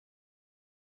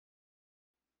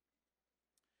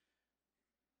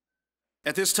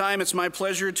At this time, it's my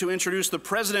pleasure to introduce the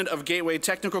president of Gateway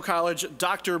Technical College,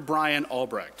 Dr. Brian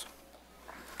Albrecht.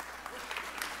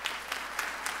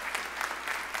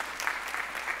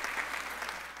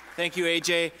 Thank you,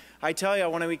 AJ. I tell you,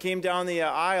 when we came down the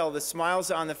aisle, the smiles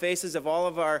on the faces of all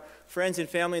of our friends and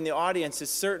family in the audience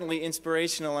is certainly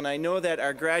inspirational, and I know that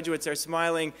our graduates are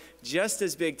smiling just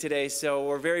as big today, so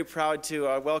we're very proud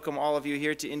to welcome all of you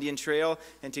here to Indian Trail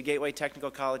and to Gateway Technical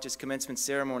College's commencement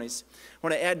ceremonies. I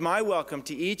want to add my welcome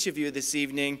to each of you this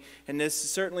evening, and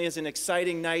this certainly is an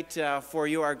exciting night for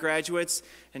you, our graduates,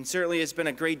 and certainly has been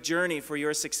a great journey for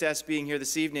your success being here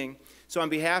this evening. So on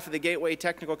behalf of the Gateway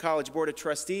Technical College Board of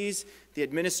Trustees, the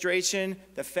administration,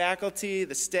 the faculty,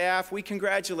 the staff, we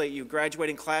congratulate you,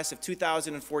 graduating class of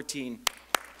 2014.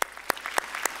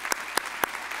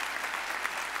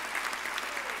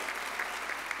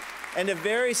 And a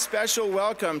very special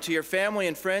welcome to your family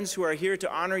and friends who are here to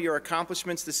honor your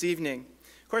accomplishments this evening.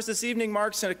 Of course, this evening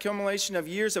marks an accumulation of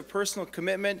years of personal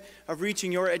commitment of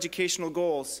reaching your educational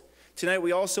goals. Tonight,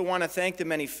 we also want to thank the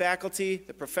many faculty,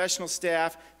 the professional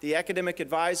staff, the academic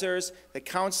advisors, the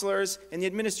counselors, and the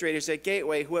administrators at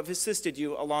Gateway who have assisted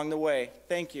you along the way.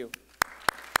 Thank you.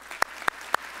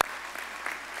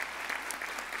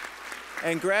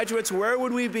 And graduates, where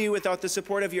would we be without the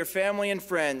support of your family and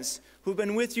friends who've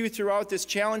been with you throughout this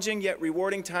challenging yet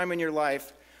rewarding time in your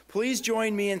life? Please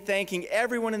join me in thanking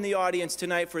everyone in the audience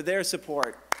tonight for their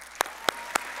support.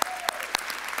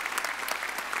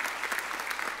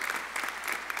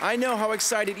 I know how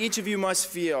excited each of you must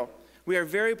feel. We are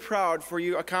very proud for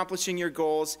you accomplishing your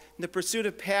goals in the pursuit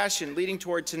of passion leading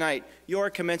toward tonight, your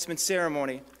commencement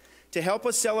ceremony. To help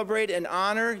us celebrate and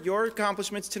honor your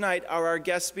accomplishments tonight are our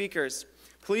guest speakers.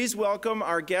 Please welcome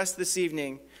our guest this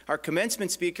evening, our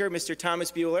commencement speaker, Mr.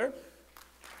 Thomas Buehler.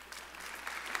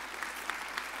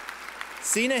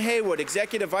 Sina Haywood,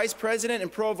 Executive Vice President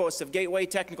and Provost of Gateway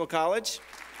Technical College.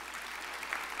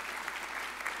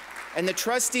 And the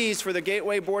trustees for the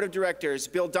Gateway Board of Directors,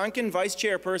 Bill Duncan, Vice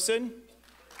Chairperson,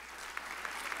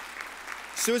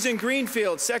 Susan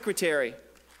Greenfield, Secretary,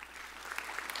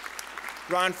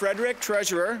 Ron Frederick,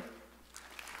 Treasurer,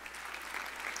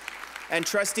 and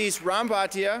trustees Ram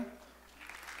Bhatia,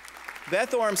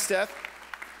 Beth Ormsteth,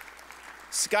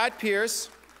 Scott Pierce,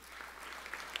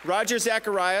 Roger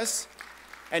Zacharias,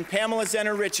 and Pamela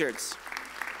Zenner Richards.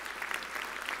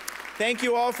 Thank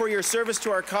you all for your service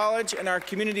to our college, and our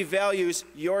community values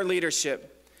your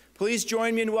leadership. Please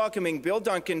join me in welcoming Bill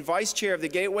Duncan, Vice Chair of the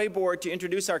Gateway Board, to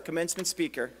introduce our commencement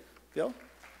speaker. Bill?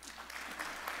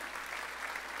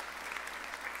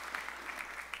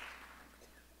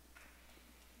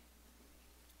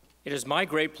 It is my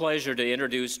great pleasure to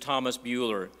introduce Thomas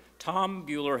Buehler. Tom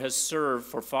Buehler has served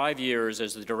for 5 years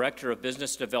as the Director of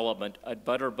Business Development at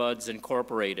Butter Buds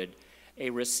Incorporated, a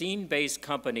Racine-based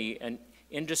company and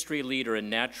industry leader in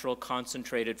natural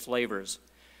concentrated flavors.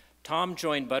 Tom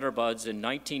joined Butter Buds in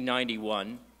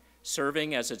 1991,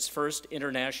 serving as its first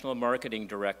international marketing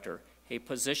director, a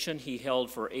position he held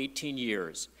for 18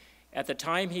 years. At the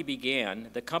time he began,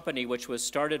 the company, which was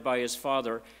started by his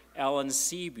father, Alan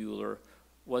C. Buehler,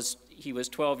 was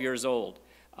 12 years old.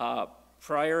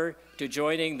 Prior to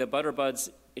joining the Butter Buds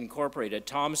Incorporated,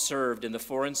 Tom served in the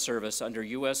Foreign Service under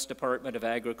U.S. Department of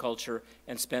Agriculture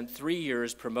and spent 3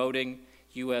 years promoting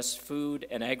U.S. food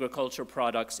and agriculture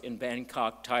products in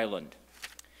Bangkok, Thailand.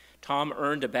 Tom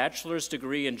earned a bachelor's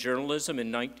degree in journalism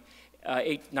in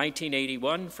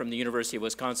 1981 from the University of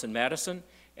Wisconsin-Madison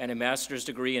and a master's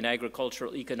degree in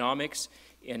agricultural economics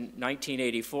in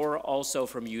 1984, also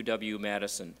from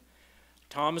UW-Madison.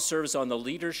 Tom serves on the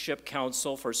Leadership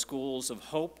Council for Schools of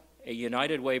Hope, a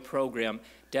United Way program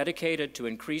dedicated to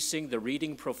increasing the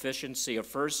reading proficiency of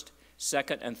first,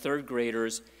 second, and third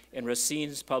graders in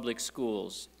Racine's public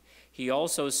schools. He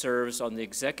also serves on the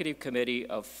Executive Committee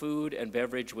of Food and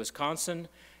Beverage Wisconsin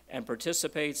and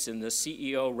participates in the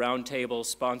CEO Roundtable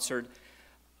sponsored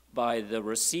by the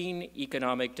Racine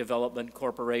Economic Development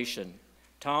Corporation.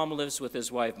 Tom lives with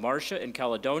his wife Marcia in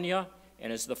Caledonia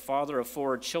and is the father of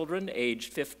 4 children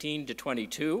aged 15 to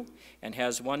 22 and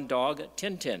has 1 dog,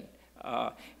 Tintin.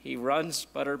 He runs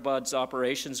Butter Buds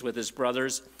operations with his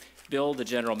brothers, Bill, the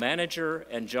general manager,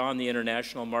 and John, the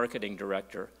international marketing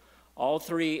director. All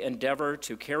 3 endeavor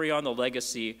to carry on the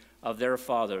legacy of their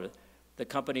father, the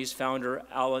company's founder,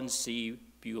 Alan C.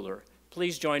 Buehler.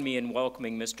 Please join me in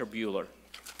welcoming Mr. Buehler.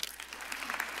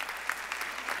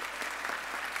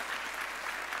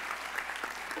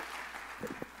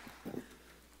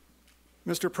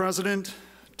 Mr. President,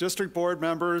 district board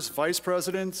members, vice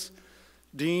presidents,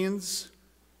 deans,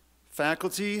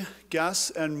 faculty,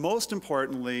 guests, and most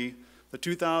importantly, the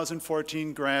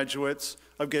 2014 graduates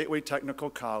of Gateway Technical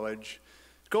College,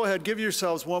 Go ahead, give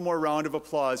yourselves one more round of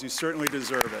applause. You certainly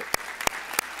deserve it.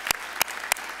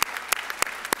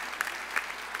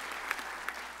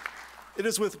 It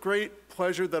is with great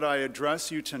pleasure that I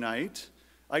address you tonight.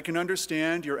 I can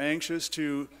understand you're anxious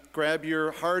to grab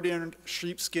your hard-earned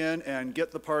sheepskin and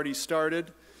get the party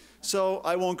started, so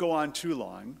I won't go on too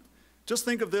long. Just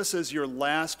think of this as your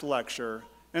last lecture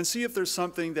and see if there's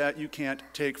something that you can't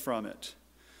take from it.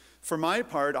 For my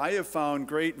part, I have found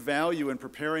great value in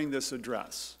preparing this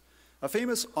address. A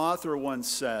famous author once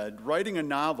said, writing a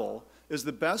novel is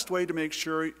the best way to make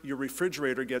sure your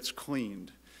refrigerator gets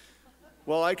cleaned.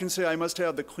 Well, I can say I must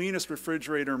have the cleanest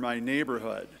refrigerator in my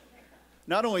neighborhood.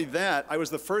 Not only that, I was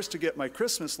the first to get my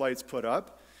Christmas lights put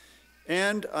up,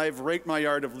 and I've raked my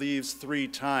yard of leaves 3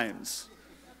 times.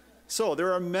 So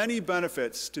there are many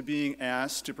benefits to being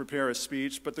asked to prepare a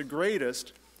speech, but the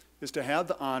greatest is to have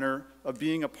the honor of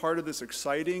being a part of this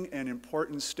exciting and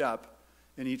important step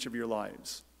in each of your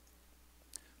lives.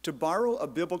 To borrow a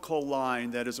biblical line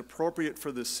that is appropriate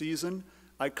for this season,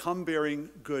 I come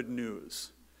bearing good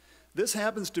news. This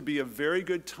happens to be a very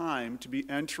good time to be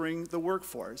entering the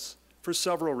workforce for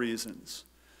several reasons.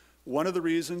 One of the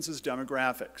reasons is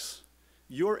demographics.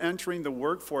 You're entering the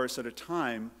workforce at a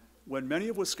time when many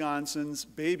of Wisconsin's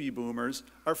baby boomers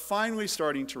are finally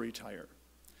starting to retire.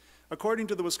 According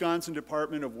to the Wisconsin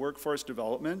Department of Workforce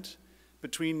Development,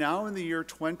 between now and the year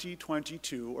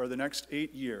 2022, or the next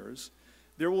 8 years,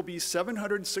 there will be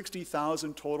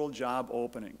 760,000 total job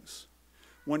openings.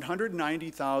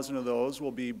 190,000 of those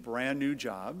will be brand new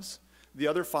jobs, the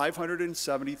other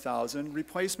 570,000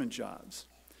 replacement jobs.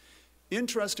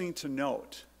 Interesting to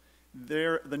note,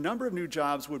 the number of new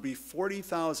jobs would be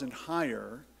 40,000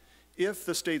 higher if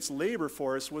the state's labor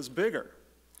force was bigger.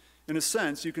 In a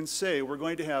sense, you can say we're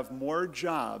going to have more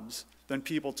jobs than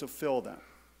people to fill them.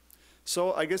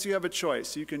 So I guess you have a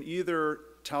choice. You can either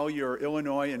tell your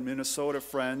Illinois and Minnesota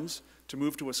friends to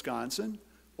move to Wisconsin,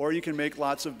 or you can make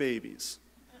lots of babies.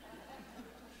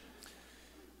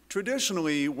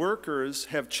 Traditionally, workers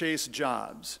have chased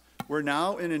jobs. We're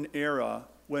now in an era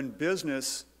when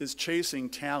business is chasing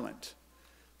talent.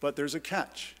 But there's a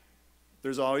catch.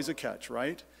 There's always a catch,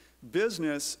 right?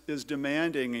 Business is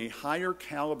demanding a higher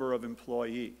caliber of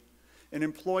employee, an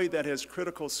employee that has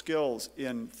critical skills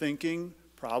in thinking,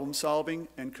 problem solving,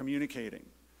 and communicating.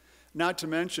 Not to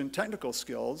mention technical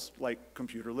skills like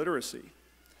computer literacy.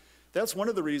 That's one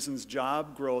of the reasons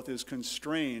job growth is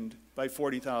constrained by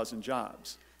 40,000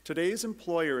 jobs. Today's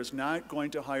employer is not going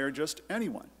to hire just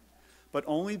anyone, but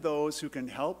only those who can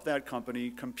help that company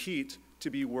compete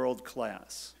to be world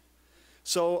class.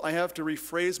 So I have to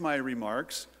rephrase my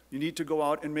remarks. You need to go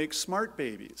out and make smart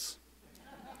babies.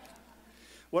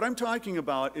 What I'm talking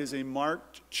about is a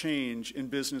marked change in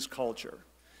business culture.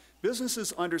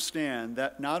 Businesses understand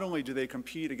that not only do they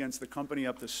compete against the company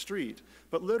up the street,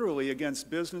 but literally against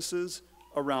businesses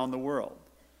around the world.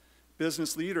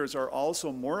 Business leaders are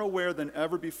also more aware than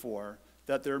ever before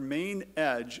that their main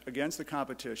edge against the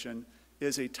competition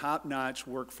is a top-notch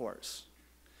workforce.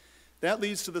 That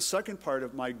leads to the second part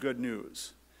of my good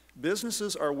news.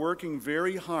 Businesses are working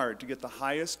very hard to get the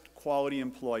highest quality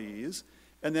employees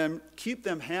and then keep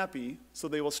them happy so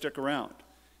they will stick around.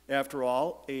 After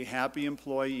all, a happy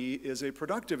employee is a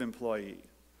productive employee.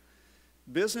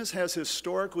 Business has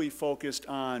historically focused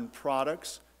on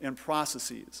products and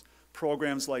processes.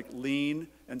 Programs like Lean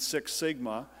and Six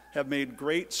Sigma have made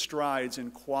great strides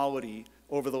in quality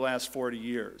over the last 40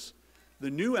 years.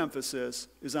 The new emphasis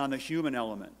is on the human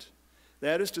element.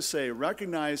 That is to say,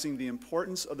 recognizing the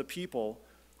importance of the people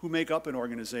who make up an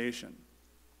organization.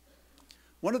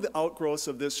 One of the outgrowths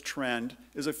of this trend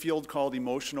is a field called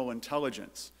emotional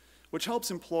intelligence, which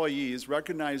helps employees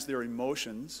recognize their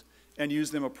emotions and use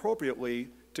them appropriately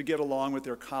to get along with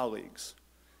their colleagues,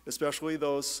 especially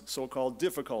those so-called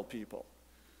difficult people.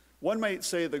 One might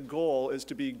say the goal is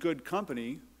to be good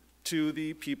company to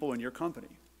the people in your company.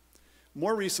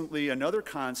 More recently, another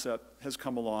concept has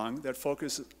come along that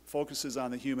focuses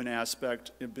on the human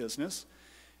aspect in business.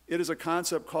 It is a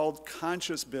concept called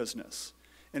conscious business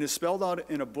and is spelled out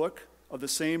in a book of the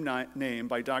same name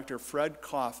by Dr. Fred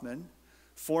Kaufman,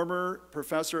 former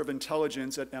professor of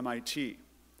intelligence at MIT.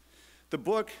 The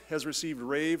book has received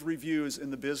rave reviews in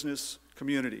the business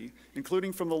community,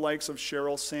 including from the likes of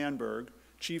Sheryl Sandberg,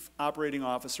 Chief Operating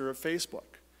Officer of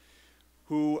Facebook,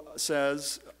 who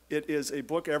says it is a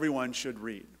book everyone should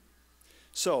read.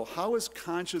 So, how is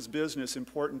conscious business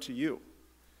important to you?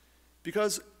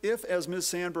 Because if, as Ms.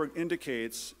 Sandberg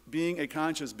indicates, being a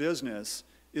conscious business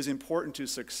is important to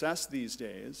success these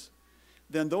days,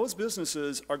 then those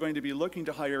businesses are going to be looking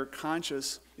to hire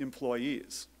conscious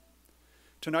employees.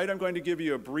 Tonight I'm going to give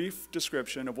you a brief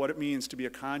description of what it means to be a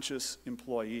conscious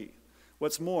employee.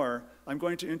 What's more, I'm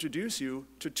going to introduce you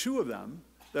to two of them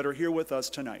that are here with us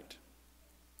tonight.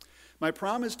 My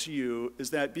promise to you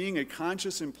is that being a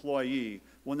conscious employee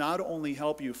will not only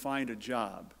help you find a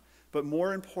job, but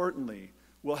more importantly,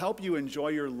 will help you enjoy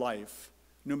your life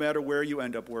no matter where you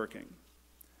end up working.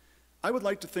 I would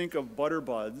like to think of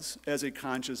Butterbuds as a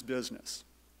conscious business.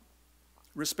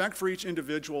 Respect for each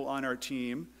individual on our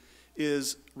team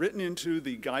is written into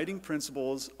the guiding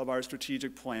principles of our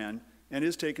strategic plan and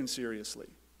is taken seriously.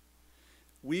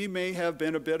 We may have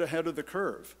been a bit ahead of the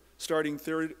curve. Starting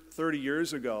 30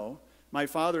 years ago, my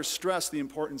father stressed the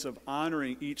importance of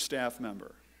honoring each staff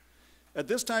member. At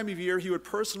this time of year, he would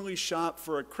personally shop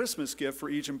for a Christmas gift for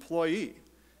each employee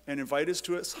and invite us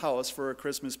to his house for a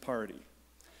Christmas party.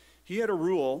 He had a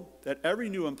rule that every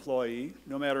new employee,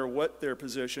 no matter what their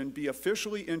position, be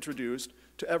officially introduced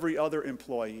to every other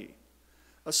employee.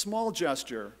 A small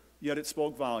gesture, yet it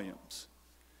spoke volumes.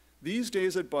 These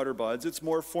days at Butterbuds, it's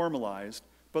more formalized,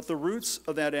 but the roots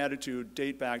of that attitude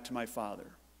date back to my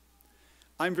father.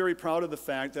 I'm very proud of the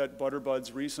fact that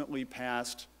Butterbuds recently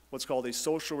passed what's called a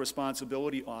social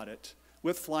responsibility audit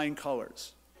with flying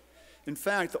colors. In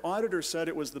fact, the auditor said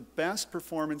it was the best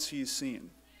performance he's seen.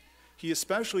 He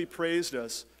especially praised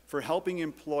us for helping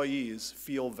employees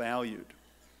feel valued.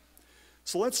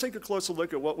 So let's take a closer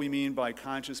look at what we mean by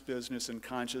conscious business and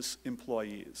conscious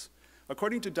employees.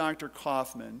 According to Dr.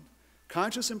 Kaufman,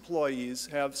 conscious employees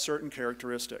have certain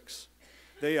characteristics.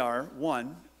 They are,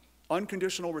 1,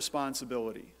 unconditional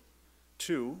responsibility,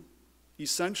 2,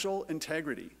 essential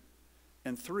integrity,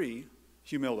 and 3,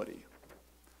 humility.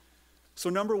 So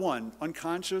number 1,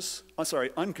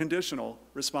 unconditional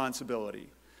responsibility.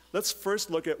 Let's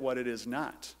first look at what it is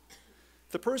not.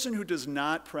 The person who does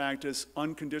not practice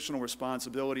unconditional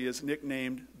responsibility is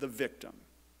nicknamed the victim.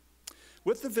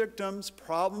 With the victims,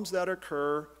 problems that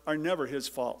occur are never his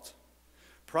fault.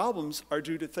 Problems are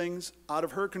due to things out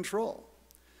of her control.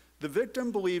 The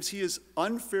victim believes he is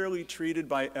unfairly treated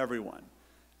by everyone.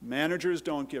 Managers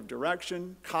don't give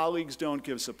direction, colleagues don't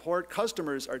give support,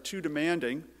 customers are too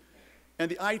demanding, and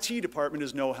the IT department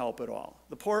is no help at all.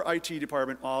 The poor IT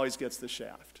department always gets the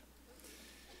shaft.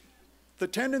 The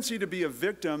tendency to be a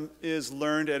victim is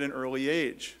learned at an early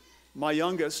age. My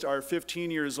youngest are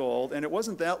 15 years old, and it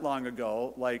wasn't that long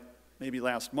ago, like maybe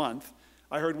last month,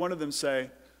 I heard one of them say,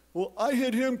 "Well, I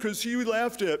hit him because he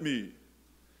laughed at me."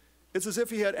 It's as if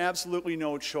he had absolutely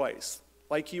no choice,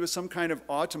 like he was some kind of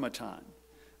automaton.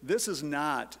 This is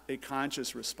not a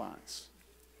conscious response.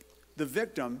 The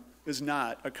victim is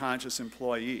not a conscious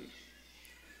employee.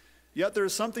 Yet there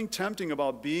is something tempting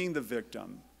about being the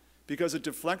victim because it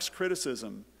deflects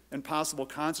criticism and possible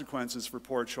consequences for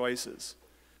poor choices.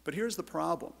 But here's the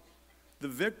problem. The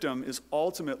victim is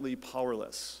ultimately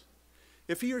powerless.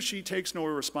 If he or she takes no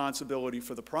responsibility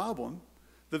for the problem,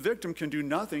 the victim can do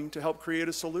nothing to help create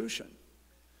a solution.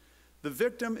 The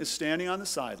victim is standing on the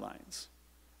sidelines.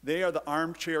 They are the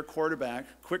armchair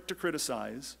quarterback, quick to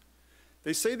criticize.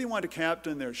 They say they want to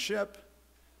captain their ship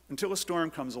until a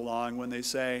storm comes along when they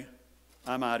say,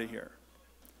 "I'm out of here."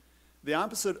 The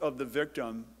opposite of the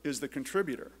victim is the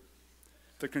contributor.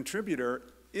 The contributor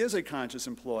is a conscious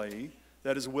employee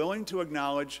that is willing to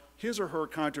acknowledge his or her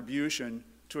contribution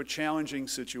to a challenging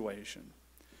situation.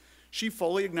 She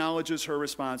fully acknowledges her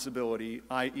responsibility,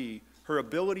 i.e., her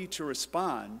ability to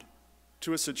respond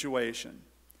to a situation.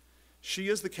 She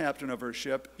is the captain of her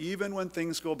ship even when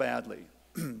things go badly.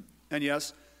 And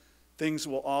yes, things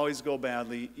will always go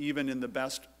badly even in the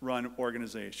best run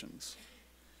organizations.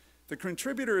 The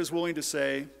contributor is willing to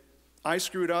say, "I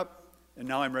screwed up and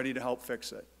now I'm ready to help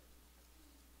fix it."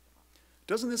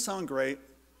 Doesn't this sound great?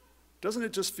 Doesn't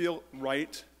it just feel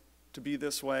right to be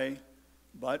this way?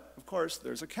 But of course,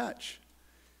 there's a catch.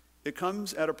 It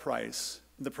comes at a price.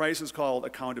 The price is called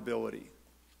accountability.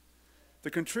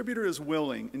 The contributor is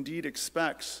willing, indeed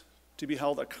expects, to be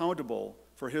held accountable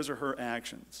for his or her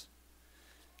actions.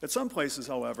 At some places,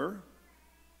 however,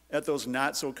 at those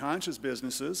not-so-conscious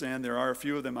businesses, and there are a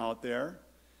few of them out there,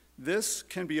 this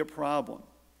can be a problem.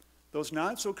 Those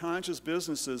not-so-conscious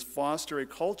businesses foster a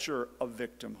culture of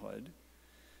victimhood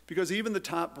because even the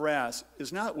top brass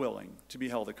is not willing to be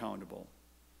held accountable.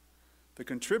 The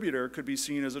contributor could be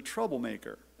seen as a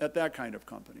troublemaker at that kind of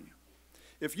company.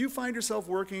 If you find yourself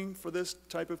working for this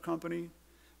type of company,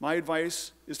 my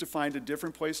advice is to find a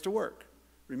different place to work.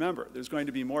 Remember, there's going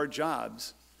to be more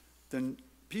jobs than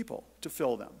people to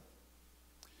fill them.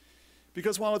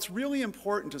 Because while it's really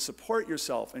important to support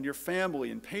yourself and your family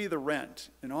and pay the rent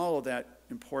and all of that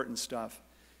important stuff,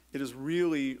 it is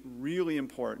really, really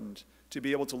important to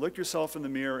be able to look yourself in the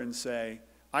mirror and say,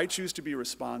 I choose to be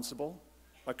responsible,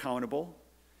 accountable,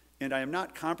 and I am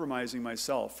not compromising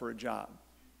myself for a job.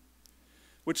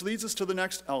 Which leads us to the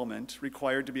next element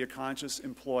required to be a conscious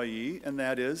employee, and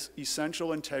that is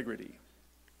essential integrity.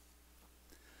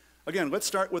 Again, let's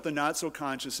start with the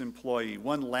not-so-conscious employee,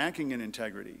 one lacking in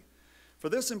integrity. For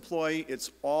this employee,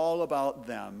 it's all about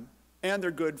them and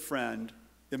their good friend,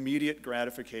 immediate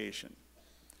gratification.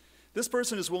 This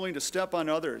person is willing to step on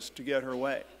others to get her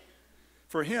way.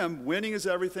 For him, winning is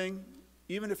everything,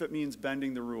 even if it means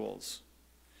bending the rules.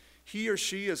 He or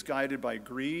she is guided by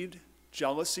greed,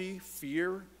 jealousy,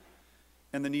 fear,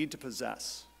 and the need to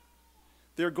possess.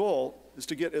 Their goal is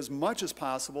to get as much as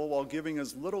possible while giving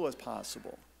as little as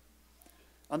possible.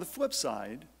 On the flip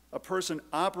side, a person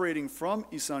operating from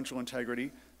essential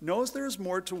integrity knows there is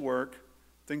more to work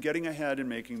than getting ahead and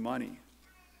making money.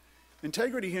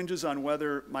 Integrity hinges on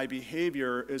whether my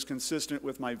behavior is consistent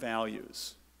with my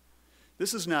values.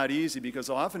 This is not easy because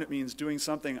often it means doing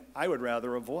something I would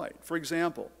rather avoid. For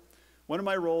example, one of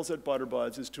my roles at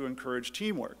Butterbuds is to encourage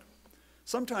teamwork.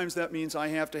 Sometimes that means I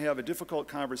have to have a difficult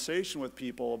conversation with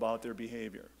people about their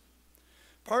behavior.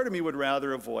 Part of me would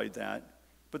rather avoid that,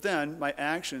 but then my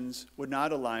actions would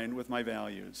not align with my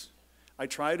values. I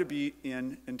try to be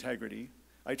in integrity.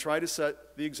 I try to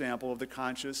set the example of the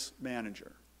conscious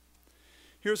manager.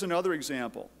 Here's another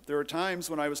example. There are times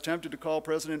when I was tempted to call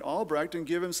President Albrecht and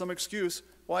give him some excuse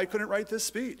why I couldn't write this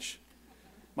speech.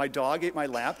 My dog ate my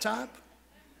laptop?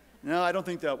 No, I don't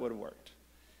think that would have worked.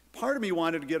 Part of me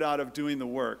wanted to get out of doing the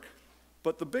work,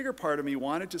 but the bigger part of me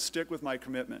wanted to stick with my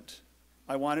commitment.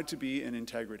 I wanted to be in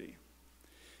integrity.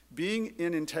 Being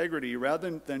in integrity,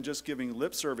 rather than just giving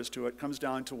lip service to it, comes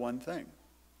down to one thing: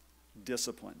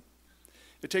 discipline.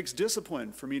 It takes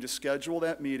discipline for me to schedule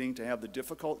that meeting, to have the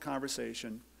difficult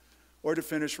conversation, or to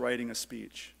finish writing a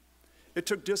speech. It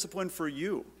took discipline for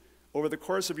you over the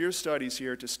course of your studies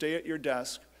here to stay at your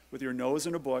desk with your nose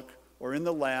in a book or in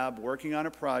the lab working on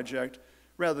a project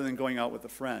rather than going out with a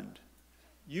friend.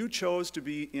 You chose to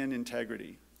be in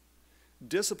integrity.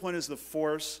 Discipline is the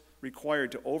force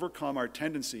required to overcome our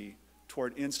tendency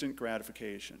toward instant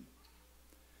gratification.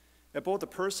 At both the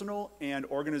personal and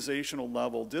organizational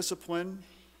level, discipline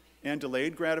and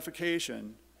delayed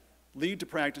gratification lead to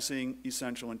practicing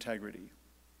essential integrity.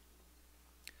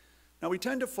 Now, we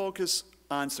tend to focus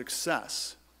on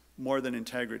success more than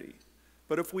integrity,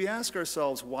 but if we ask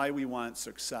ourselves why we want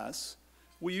success,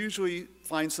 we usually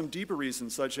find some deeper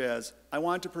reasons, such as, I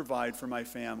want to provide for my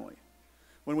family.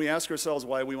 When we ask ourselves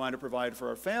why we want to provide for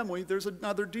our family, there's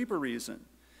another deeper reason.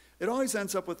 It always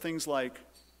ends up with things like,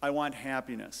 I want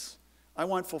happiness, I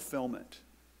want fulfillment,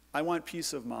 I want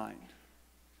peace of mind.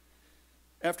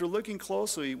 After looking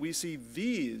closely, we see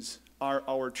these are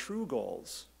our true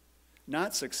goals,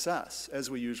 not success as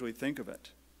we usually think of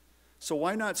it. So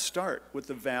why not start with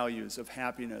the values of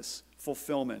happiness,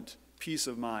 fulfillment, peace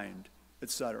of mind,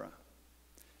 etc.?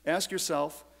 Ask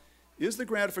yourself, is the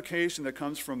gratification that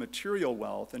comes from material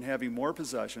wealth and having more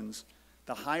possessions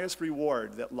the highest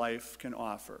reward that life can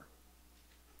offer?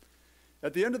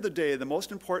 At the end of the day, the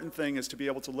most important thing is to be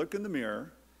able to look in the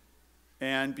mirror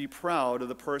and be proud of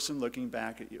the person looking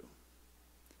back at you.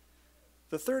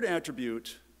 The third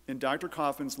attribute in Dr.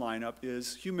 Kaufman's lineup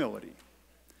is humility.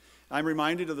 I'm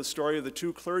reminded of the story of the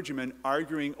two clergymen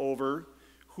arguing over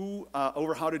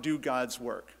how to do God's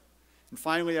work. And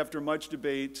finally, after much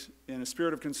debate, in a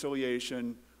spirit of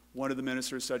conciliation, one of the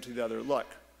ministers said to the other, look,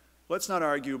 let's not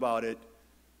argue about it.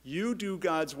 You do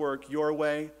God's work your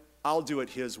way, I'll do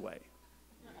it his way.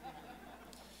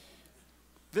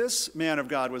 This man of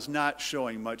God was not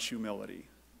showing much humility.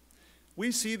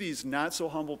 We see these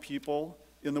not-so-humble people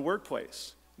in the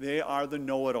workplace. They are the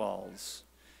know-it-alls.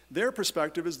 Their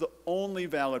perspective is the only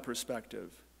valid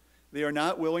perspective. They are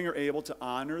not willing or able to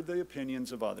honor the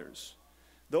opinions of others.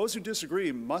 Those who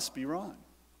disagree must be wrong.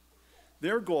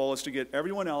 Their goal is to get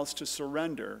everyone else to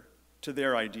surrender to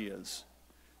their ideas.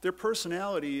 Their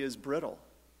personality is brittle,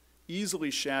 easily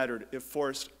shattered if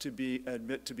forced to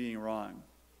admit to being wrong.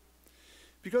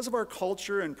 Because of our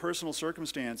culture and personal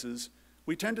circumstances,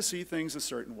 we tend to see things a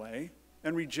certain way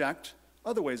and reject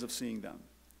other ways of seeing them.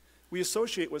 We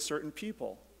associate with certain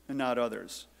people and not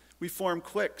others. We form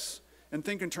cliques and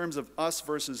think in terms of us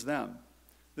versus them.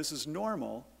 This is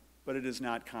normal, but it is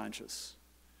not conscious.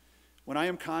 When I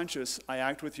am conscious, I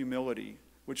act with humility,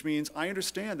 which means I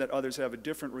understand that others have a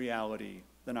different reality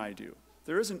than I do.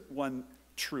 There isn't one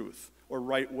truth or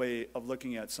right way of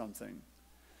looking at something.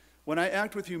 When I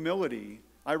act with humility,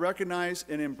 I recognize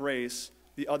and embrace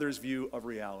the other's view of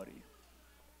reality.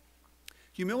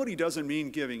 Humility doesn't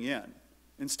mean giving in.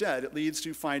 Instead, it leads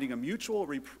to finding a mutual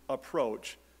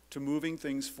approach to moving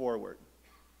things forward.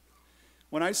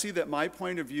 When I see that my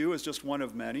point of view is just one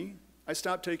of many, I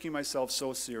stop taking myself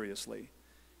so seriously.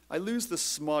 I lose the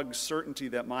smug certainty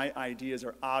that my ideas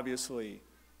are obviously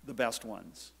the best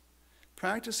ones.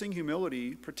 Practicing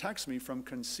humility protects me from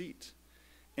conceit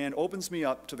and opens me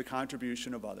up to the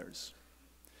contribution of others.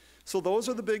 So those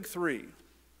are the big three: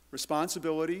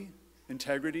 responsibility,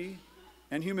 integrity,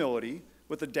 and humility,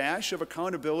 with a dash of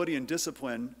accountability and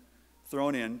discipline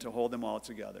thrown in to hold them all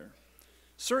together.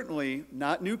 Certainly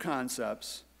not new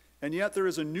concepts, and yet there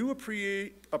is a new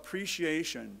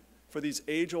appreciation for these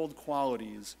age-old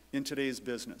qualities in today's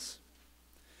business.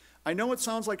 I know it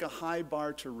sounds like a high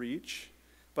bar to reach,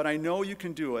 but I know you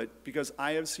can do it because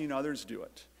I have seen others do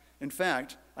it. In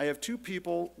fact, I have two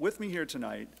people with me here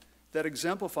tonight that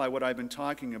exemplify what I've been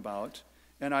talking about,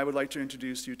 and I would like to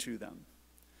introduce you to them.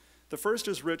 The first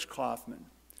is Rich Kaufman.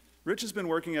 Rich has been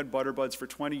working at Butterbuds for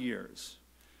 20 years.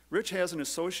 Rich has an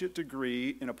associate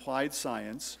degree in applied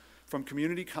science from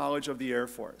Community College of the Air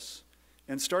Force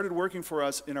and started working for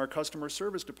us in our customer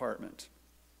service department.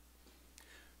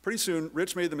 Pretty soon,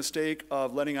 Rich made the mistake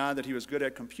of letting on that he was good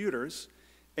at computers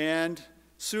and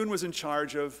soon was in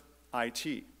charge of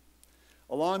IT.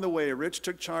 Along the way, Rich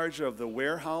took charge of the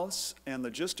warehouse and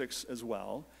logistics as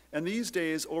well, and these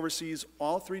days oversees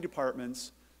all three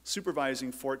departments,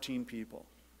 supervising 14 people.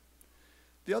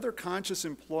 The other conscious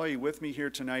employee with me here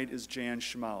tonight is Jan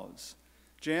Schmaus.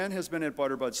 Jan has been at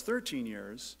Butterbuds 13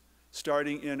 years,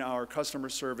 starting in our customer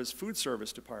service food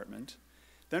service department,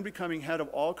 then becoming head of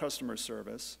all customer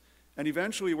service, and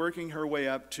eventually working her way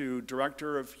up to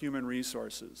director of human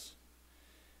resources.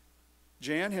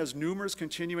 Jan has numerous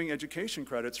continuing education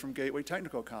credits from Gateway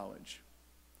Technical College.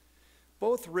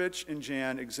 Both Rich and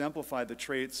Jan exemplify the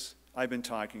traits I've been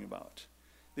talking about.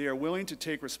 They are willing to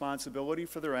take responsibility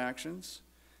for their actions.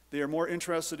 They are more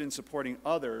interested in supporting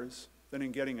others than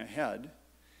in getting ahead.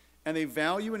 And they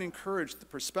value and encourage the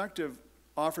perspective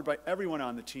offered by everyone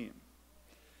on the team.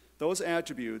 Those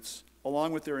attributes,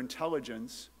 along with their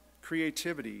intelligence,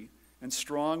 creativity, and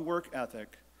strong work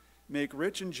ethic, make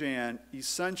Rich and Jan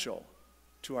essential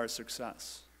to our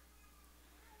success.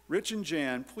 Rich and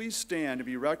Jan, please stand to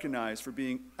be recognized for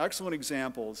being excellent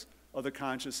examples of the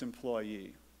conscious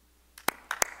employee.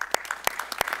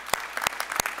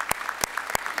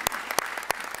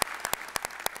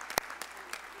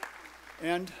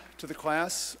 And to the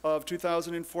class of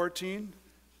 2014,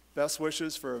 best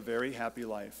wishes for a very happy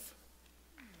life.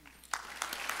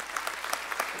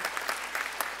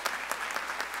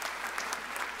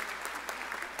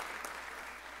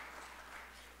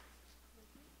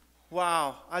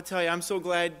 Wow, I tell you, I'm so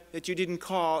glad that you didn't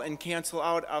call and cancel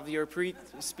out of your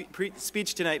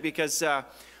speech tonight, because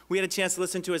we had a chance to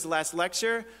listen to his last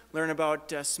lecture, learn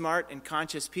about smart and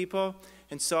conscious people,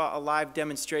 and saw a live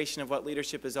demonstration of what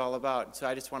leadership is all about. So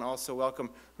I just want to also welcome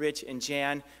Rich and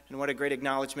Jan, and what a great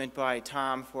acknowledgement by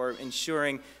Tom for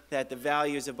ensuring that the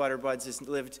values of Butterbuds is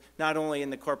lived not only in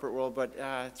the corporate world, but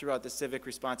throughout the civic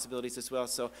responsibilities as well.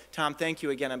 So Tom, thank you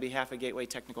again on behalf of Gateway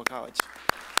Technical College.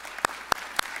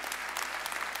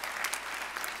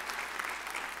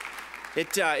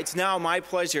 It's now my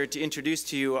pleasure to introduce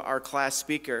to you our class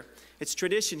speaker. It's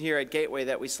tradition here at Gateway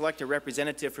that we select a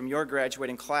representative from your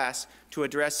graduating class to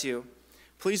address you.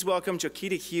 Please welcome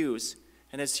Joquita Hughes.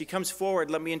 And as she comes forward,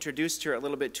 let me introduce her a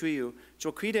little bit to you.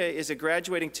 Joquita is a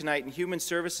graduating tonight in Human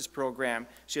Services program.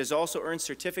 She has also earned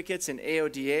certificates in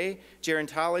AODA,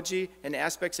 gerontology, and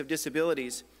aspects of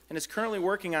disabilities, and is currently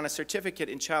working on a certificate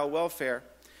in child welfare.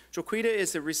 Joquita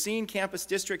is the Racine Campus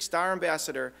District Star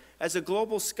Ambassador. As a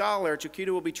global scholar,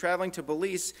 Joquita will be traveling to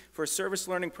Belize for a service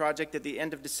learning project at the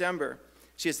end of December.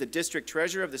 She is the district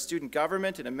treasurer of the student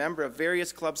government and a member of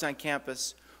various clubs on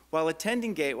campus. While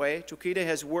attending Gateway, Joquita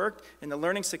has worked in the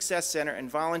Learning Success Center and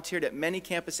volunteered at many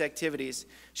campus activities.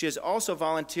 She has also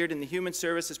volunteered in the human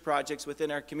services projects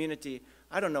within our community.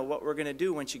 I don't know what we're going to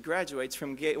do when she graduates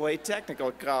from Gateway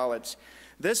Technical College.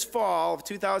 This fall of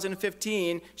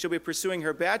 2015, she'll be pursuing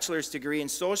her bachelor's degree in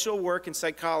social work and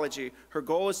psychology. Her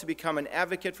goal is to become an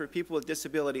advocate for people with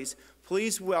disabilities.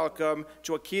 Please welcome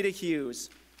Joquita Hughes.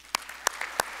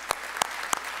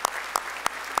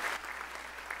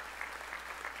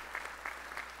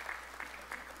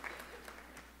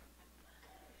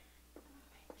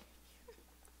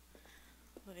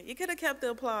 You could have kept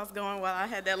the applause going while I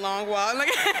had that long walk.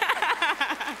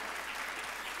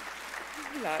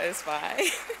 No, it's fine.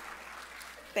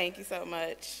 Thank you so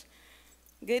much.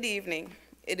 Good evening.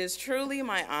 It is truly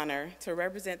my honor to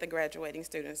represent the graduating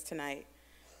students tonight.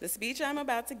 The speech I'm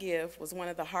about to give was one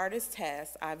of the hardest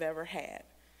tasks I've ever had.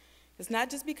 It's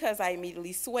not just because I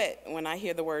immediately sweat when I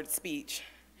hear the word speech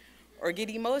or get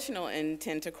emotional and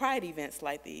tend to cry at events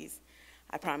like these.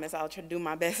 I promise I'll try to do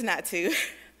my best not to.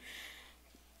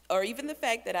 Or even the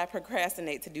fact that I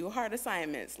procrastinate to do hard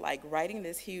assignments like writing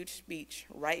this huge speech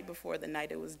right before the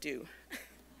night it was due.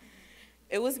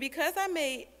 It was because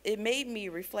it made me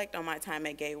reflect on my time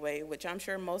at Gateway, which I'm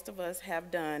sure most of us have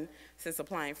done since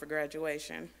applying for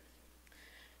graduation.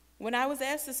 When I was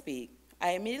asked to speak,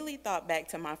 I immediately thought back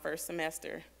to my first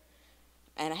semester,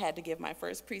 and I had to give my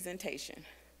first presentation.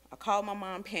 I called my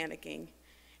mom panicking,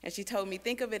 and she told me,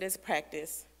 think of it as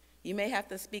practice. You may have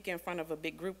to speak in front of a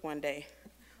big group one day.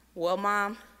 Well,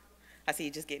 Mom, I see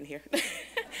you just getting here.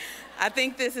 I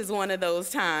think this is one of those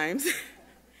times.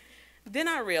 Then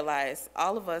I realized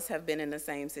all of us have been in the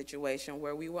same situation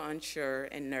where we were unsure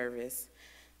and nervous.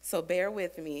 So bear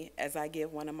with me as I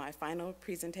give one of my final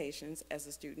presentations as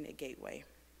a student at Gateway.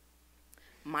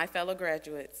 My fellow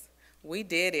graduates, we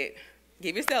did it.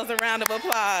 Give yourselves a round of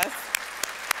applause.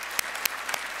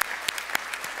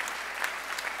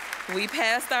 We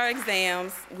passed our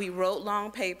exams, we wrote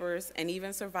long papers, and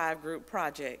even survived group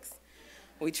projects.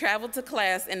 We traveled to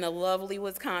class in the lovely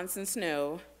Wisconsin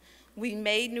snow. We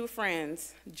made new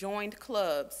friends, joined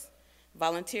clubs,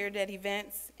 volunteered at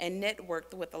events, and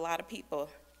networked with a lot of people.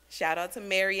 Shout out to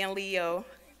Mary and Leo,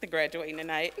 the graduating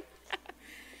tonight.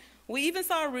 We even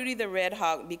saw Rudy the Red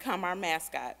Hawk become our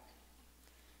mascot.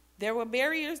 There were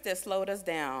barriers that slowed us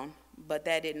down, but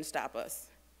that didn't stop us.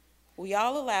 We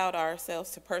all allowed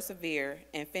ourselves to persevere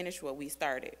and finish what we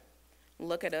started.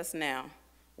 Look at us now.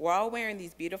 We're all wearing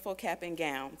these beautiful cap and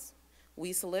gowns.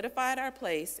 We solidified our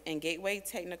place in Gateway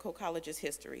Technical College's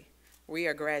history. We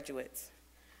are graduates.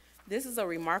 This is a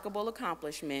remarkable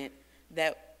accomplishment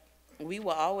that we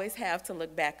will always have to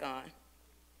look back on.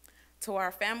 To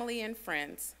our family and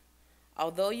friends,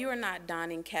 although you are not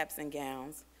donning caps and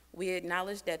gowns, we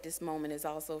acknowledge that this moment is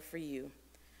also for you.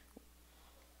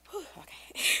 Whew,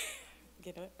 okay.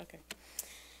 Get it? Okay.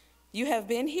 You have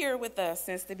been here with us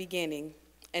since the beginning,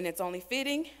 and it's only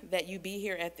fitting that you be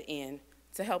here at the end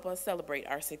to help us celebrate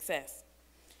our success.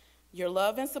 Your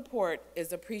love and support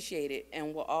is appreciated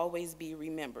and will always be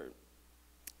remembered.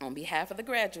 On behalf of the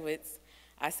graduates,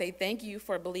 I say thank you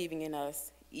for believing in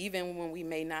us, even when we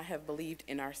may not have believed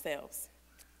in ourselves.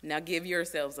 Now give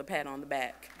yourselves a pat on the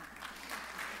back.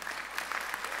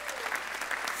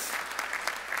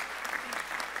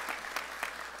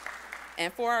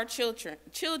 And for our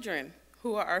children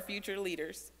who are our future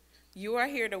leaders, you are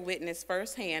here to witness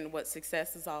firsthand what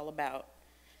success is all about.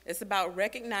 It's about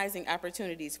recognizing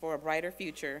opportunities for a brighter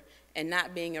future and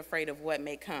not being afraid of what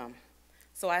may come.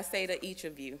 So I say to each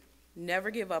of you,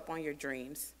 never give up on your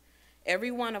dreams.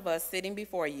 Every one of us sitting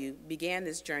before you began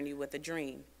this journey with a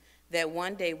dream that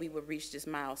one day we would reach this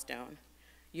milestone.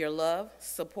 Your love,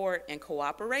 support, and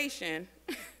cooperation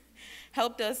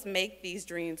helped us make these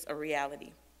dreams a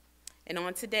reality. And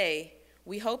on today,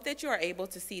 we hope that you are able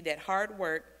to see that hard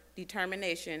work,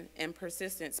 determination, and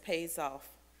persistence pays off.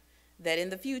 That in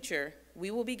the future, we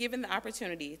will be given the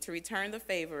opportunity to return the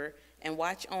favor and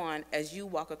watch on as you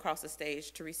walk across the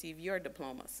stage to receive your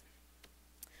diplomas.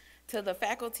 To the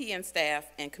faculty and staff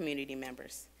and community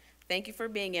members, thank you for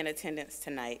being in attendance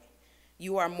tonight.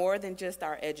 You are more than just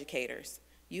our educators.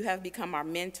 You have become our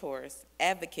mentors,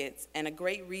 advocates, and a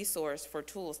great resource for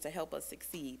tools to help us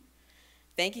succeed.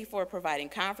 Thank you for providing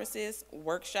conferences,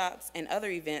 workshops, and other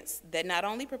events that not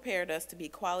only prepared us to be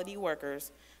quality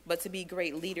workers, but to be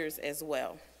great leaders as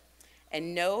well.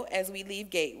 And know as we leave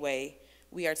Gateway,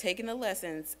 we are taking the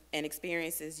lessons and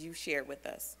experiences you shared with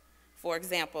us. For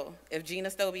example, if Gina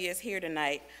Stobie is here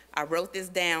tonight, I wrote this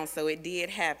down so it did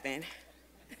happen.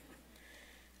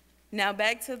 Now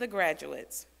back to the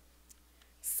graduates.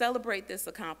 Celebrate this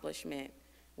accomplishment.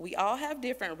 We all have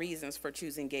different reasons for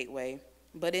choosing Gateway,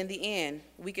 but in the end,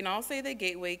 we can all say that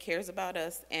Gateway cares about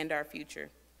us and our future.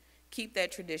 Keep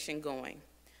that tradition going.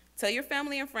 Tell your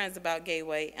family and friends about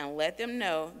Gateway and let them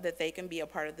know that they can be a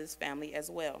part of this family as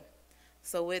well.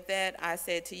 So with that, I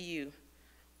said to you,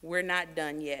 we're not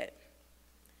done yet.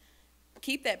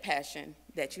 Keep that passion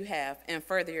that you have and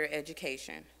further your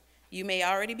education. You may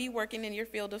already be working in your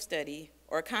field of study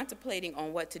or contemplating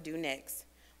on what to do next.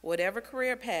 Whatever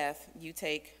career path you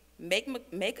take, make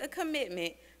a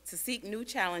commitment to seek new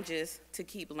challenges to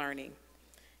keep learning.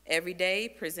 Every day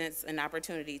presents an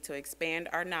opportunity to expand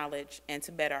our knowledge and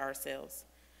to better ourselves.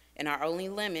 And our only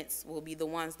limits will be the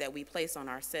ones that we place on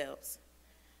ourselves.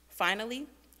 Finally,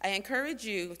 I encourage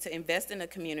you to invest in a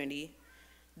community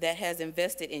that has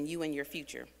invested in you and your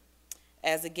future.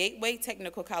 As a Gateway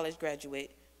Technical College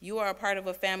graduate, you are a part of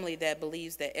a family that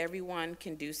believes that everyone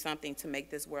can do something to make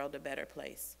this world a better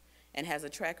place and has a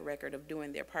track record of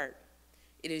doing their part.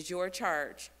 It is your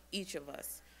charge, each of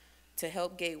us, to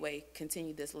help Gateway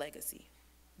continue this legacy.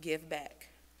 give back.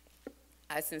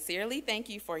 I sincerely thank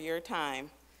you for your time.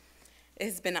 It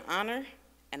has been an honor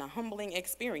and a humbling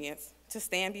experience to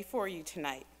stand before you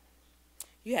tonight.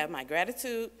 You have my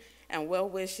gratitude and well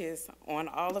wishes on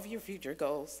all of your future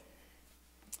goals.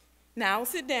 Now I'll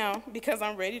sit down because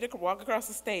I'm ready to walk across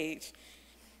the stage.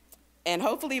 And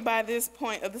hopefully by this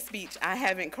point of the speech, I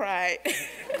haven't cried.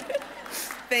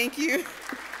 Thank you.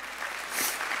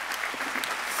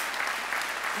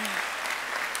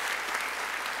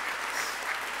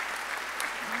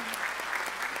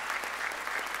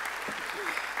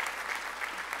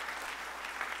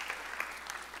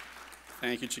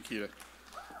 Thank you, Chiquita.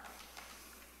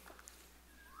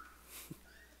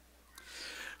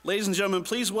 Ladies and gentlemen,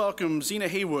 please welcome Zena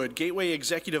Haywood, Gateway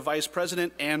Executive Vice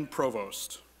President and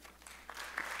Provost.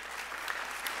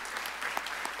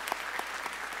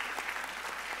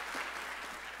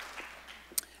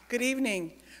 Good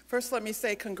evening. First, let me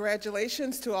say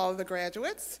congratulations to all of the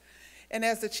graduates. And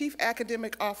as the Chief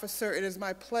Academic Officer, it is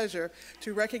my pleasure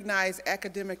to recognize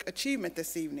academic achievement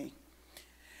this evening.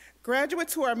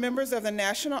 Graduates who are members of the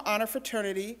National Honor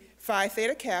Fraternity, Phi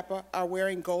Theta Kappa, are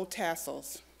wearing gold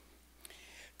tassels.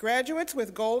 Graduates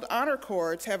with gold honor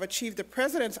cords have achieved the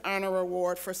President's Honor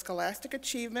Award for Scholastic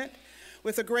Achievement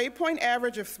with a grade point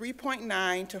average of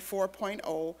 3.9 to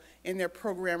 4.0 in their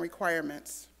program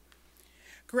requirements.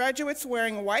 Graduates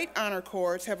wearing white honor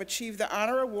cords have achieved the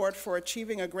Honor Award for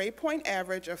achieving a grade point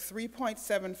average of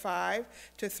 3.75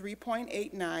 to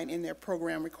 3.89 in their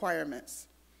program requirements.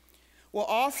 Will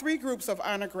all three groups of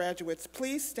honor graduates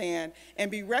please stand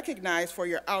and be recognized for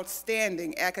your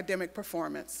outstanding academic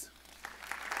performance?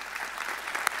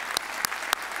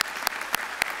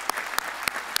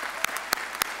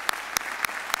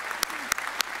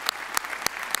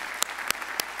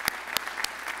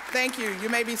 Thank you. You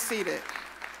may be seated.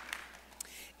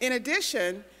 In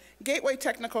addition, Gateway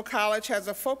Technical College has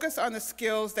a focus on the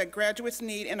skills that graduates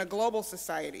need in a global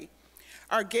society.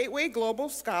 Our Gateway Global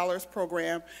Scholars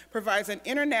Program provides an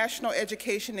international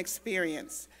education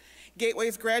experience.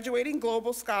 Gateway's graduating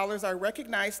global scholars are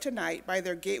recognized tonight by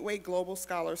their Gateway Global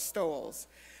Scholar stoles.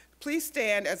 Please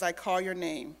stand as I call your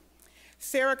name.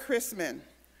 Sarah Chrisman,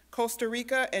 Costa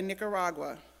Rica and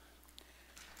Nicaragua.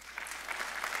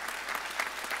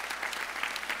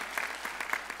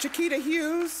 Chiquita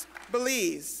Hughes,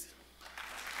 Belize.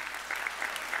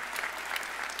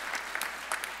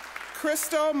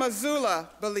 Crystal Mazula,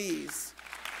 Belize.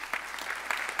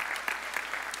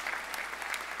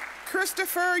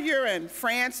 Christopher Urin,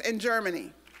 France and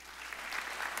Germany.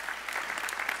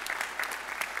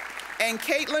 And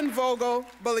Caitlin Vogel,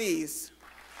 Belize.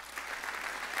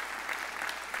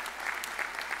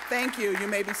 Thank you. You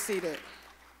may be seated.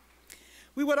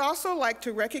 We would also like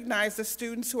to recognize the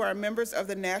students who are members of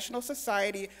the National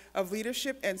Society of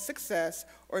Leadership and Success,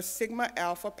 or Sigma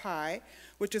Alpha Pi,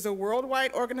 which is a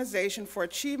worldwide organization for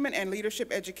achievement and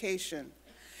leadership education.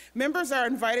 Members are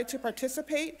invited to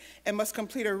participate and must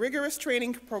complete a rigorous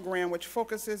training program which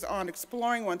focuses on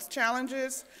exploring one's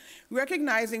challenges,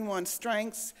 recognizing one's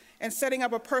strengths, and setting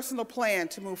up a personal plan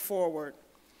to move forward.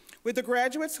 With the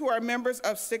graduates who are members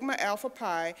of Sigma Alpha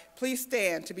Pi, please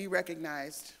stand to be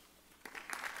recognized.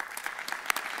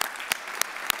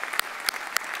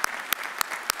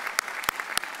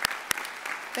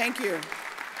 Thank you.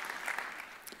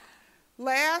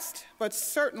 Last, but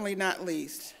certainly not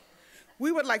least,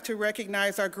 we would like to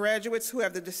recognize our graduates who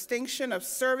have the distinction of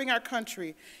serving our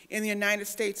country in the United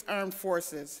States Armed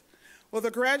Forces. Will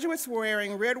the graduates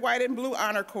wearing red, white, and blue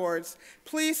honor cords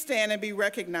please stand and be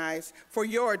recognized for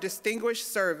your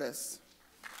distinguished service?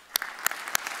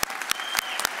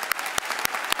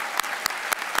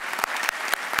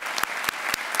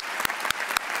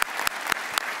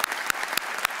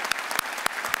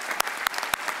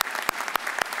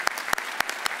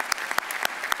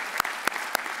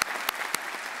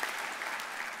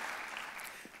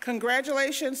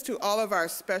 Congratulations to all of our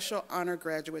special honor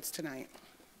graduates tonight.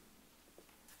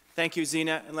 Thank you,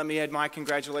 Zena, and let me add my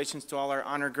congratulations to all our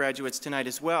honor graduates tonight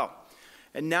as well.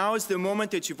 And now is the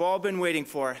moment that you've all been waiting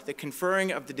for, the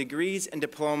conferring of the degrees and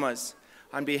diplomas.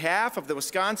 On behalf of the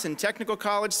Wisconsin Technical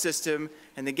College System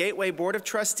and the Gateway Board of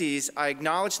Trustees, I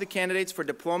acknowledge the candidates for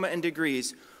diploma and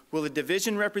degrees. Will the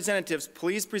division representatives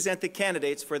please present the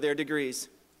candidates for their degrees?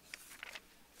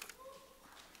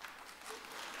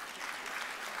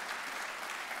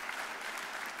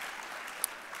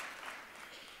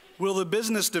 Will the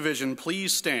business division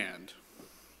please stand?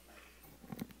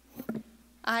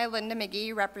 I, Linda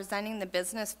McGee, representing the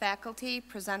business faculty,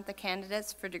 present the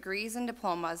candidates for degrees and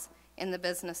diplomas in the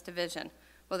business division.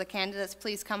 Will the candidates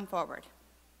please come forward?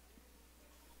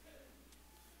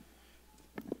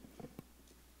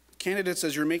 Candidates,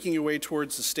 as you're making your way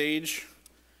towards the stage,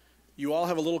 you all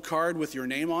have a little card with your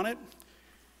name on it.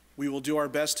 We will do our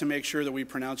best to make sure that we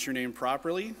pronounce your name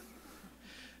properly.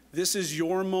 This is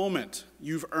your moment.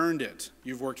 You've earned it.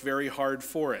 You've worked very hard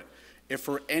for it. If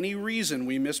for any reason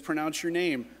we mispronounce your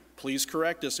name, please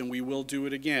correct us and we will do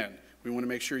it again. We want to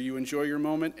make sure you enjoy your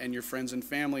moment and your friends and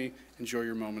family enjoy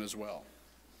your moment as well.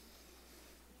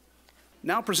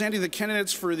 Now presenting the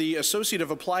candidates for the Associate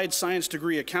of Applied Science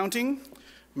degree Accounting,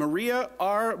 Maria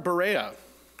R. Barea.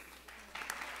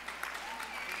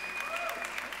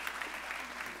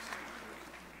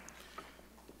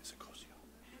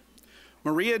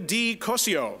 Maria D.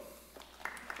 Cosio.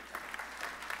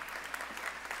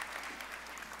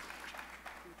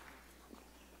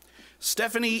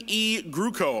 Stephanie E.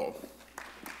 Gruco.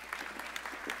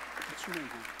 What's your name?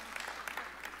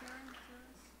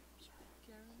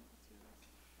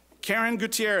 Karen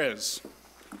Gutierrez.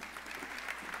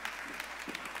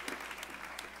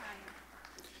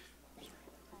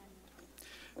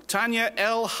 Tanya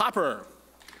L. Hopper.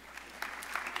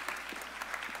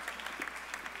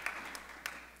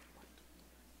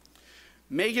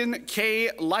 Megan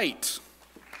K. Light.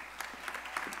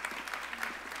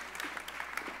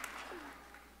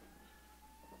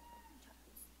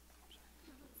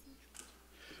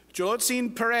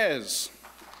 Jolotzin Perez.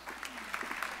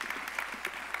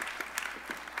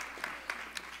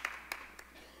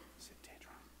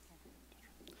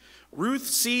 Ruth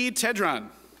C.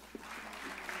 Tedron.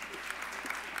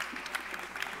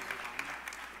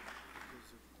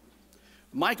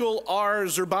 Michael R.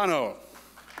 Zurbano.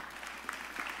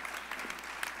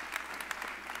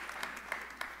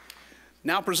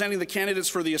 Now presenting the candidates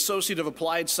for the Associate of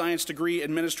Applied Science degree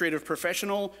Administrative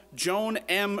Professional, Joan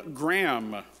M.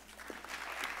 Graham.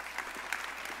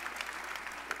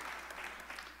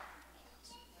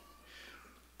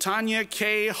 Tanya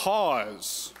K.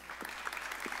 Hawes.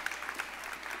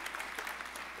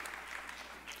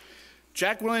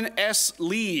 Jacqueline S.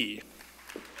 Lee.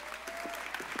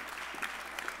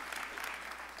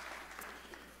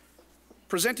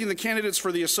 Presenting the candidates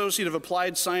for the Associate of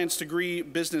Applied Science degree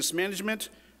Business Management,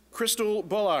 Crystal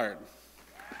Bullard.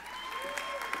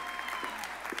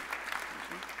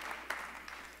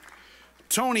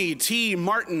 Tony T.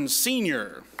 Martin,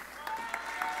 Sr.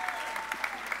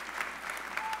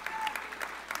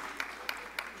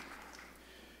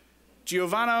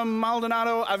 Giovanna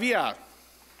Maldonado Avia.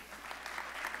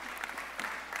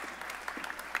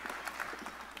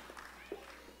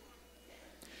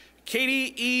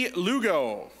 Katie E.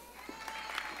 Lugo.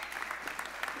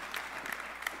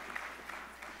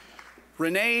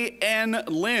 Renee N.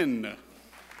 Lynn.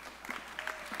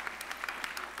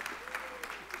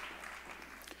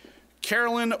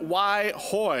 Carolyn Y.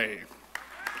 Hoy.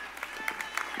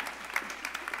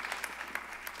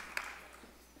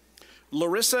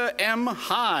 Larissa M.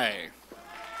 High.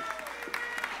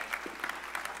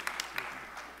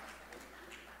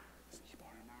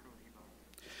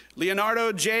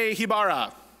 Leonardo J.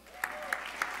 Hibara.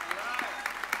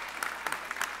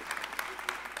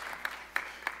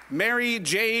 Mary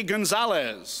J.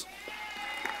 Gonzalez.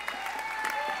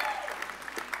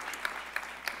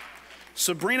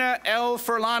 Sabrina L.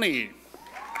 Furlani.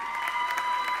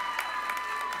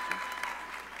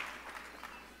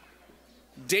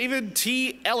 David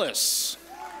T. Ellis.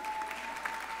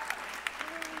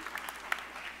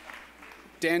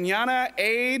 Danyana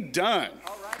A. Dunn.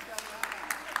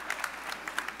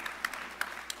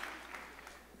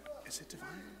 Is it Divine?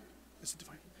 Is it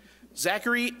Divine?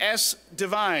 Zachary S.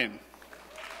 Divine.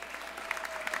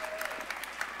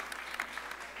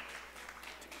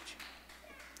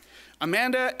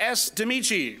 Amanda S.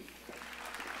 Demichi.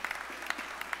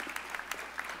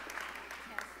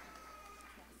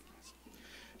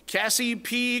 Cassie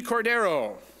P.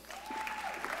 Cordero.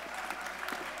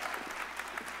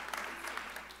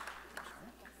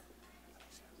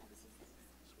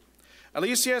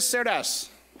 Alicia Cerdas.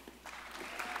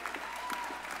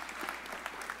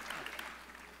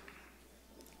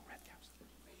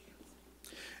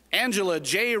 Angela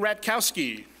J.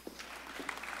 Ratkowski.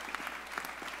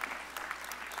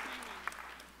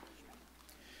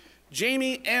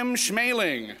 Jamie M.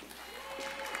 Schmaling.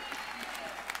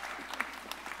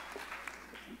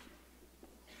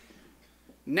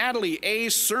 Natalie A.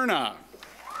 Cerna.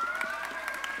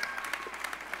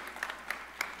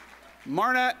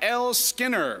 Marna L.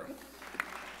 Skinner.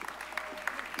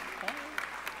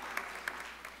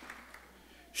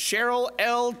 Cheryl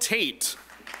L. Tate.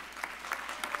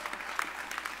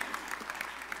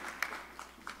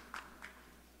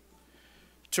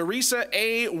 Teresa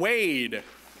A. Wade.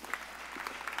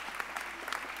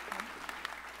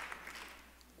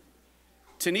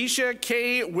 Tanisha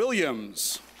K.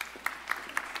 Williams.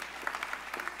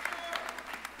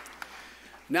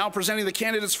 Now presenting the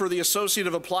candidates for the Associate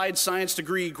of Applied Science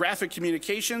degree, Graphic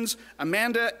Communications,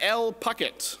 Amanda L.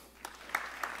 Puckett.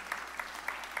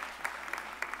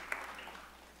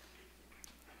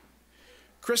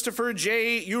 Christopher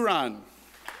J. Uran.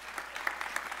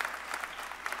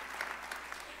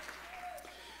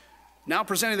 Now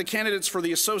presenting the candidates for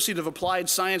the Associate of Applied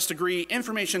Science degree,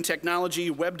 Information Technology,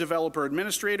 Web Developer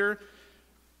Administrator,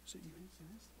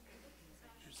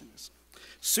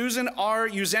 Susan R.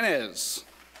 Uzenez.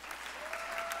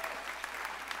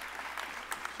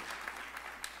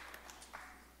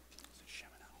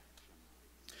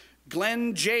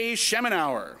 Glenn J.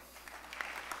 Schemenauer.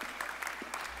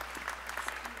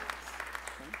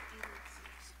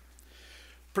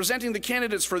 Presenting the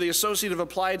candidates for the Associate of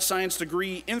Applied Science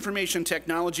degree, Information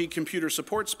Technology, Computer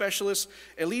Support Specialist,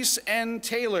 Elise N.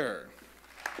 Taylor.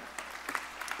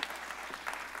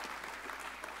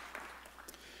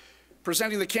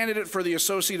 Presenting the candidate for the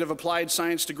Associate of Applied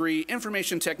Science degree,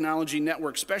 Information Technology,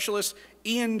 Network Specialist,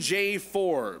 Ian J.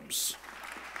 Forbes.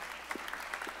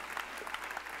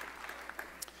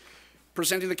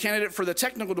 Presenting the candidate for the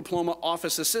Technical Diploma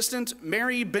Office Assistant,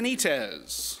 Mary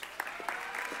Benitez.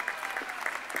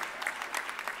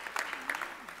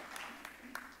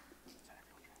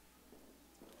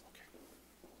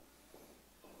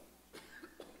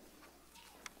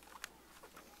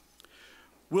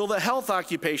 Will the Health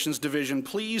Occupations Division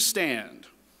please stand?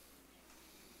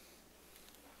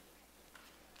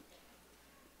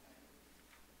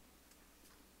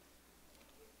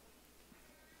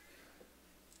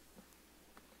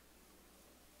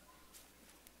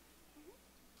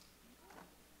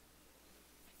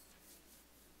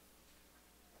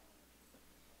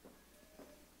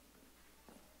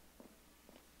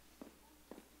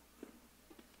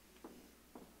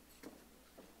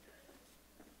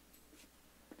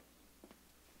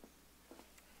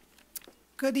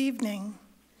 Good evening.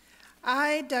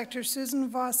 I, Dr. Susan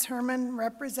Voss Herman,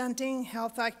 representing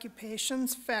Health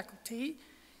Occupations faculty,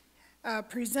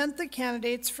 present the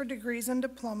candidates for degrees and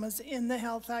diplomas in the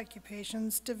Health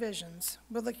Occupations divisions.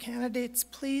 Will the candidates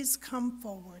please come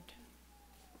forward?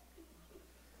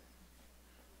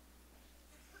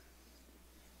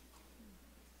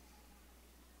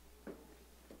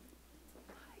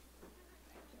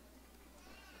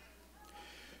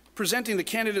 Presenting the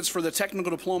candidates for the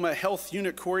Technical Diploma Health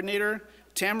Unit Coordinator,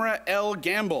 Tamara L.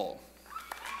 Gamble.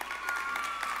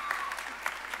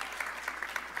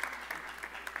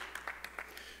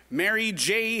 Mary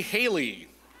J. Haley.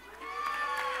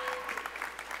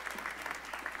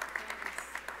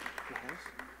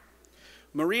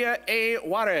 Maria A.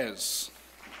 Juarez.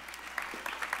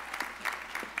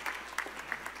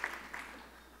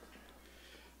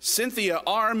 Cynthia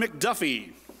R.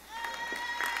 McDuffie.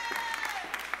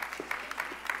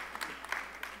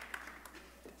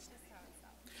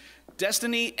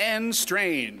 Destiny N.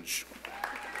 Strange.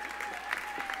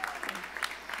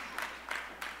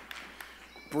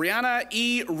 Brianna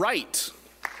E. Wright.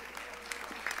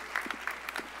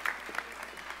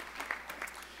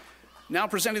 Now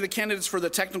presenting the candidates for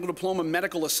the Technical Diploma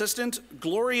Medical Assistant,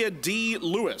 Gloria D.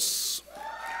 Lewis.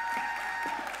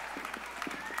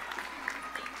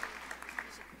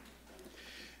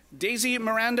 Daisy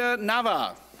Miranda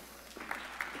Nava.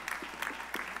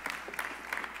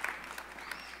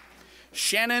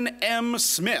 Shannon M.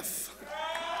 Smith.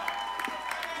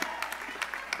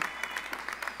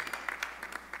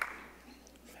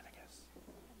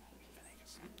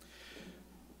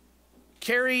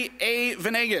 Carrie A.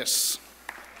 Venegas.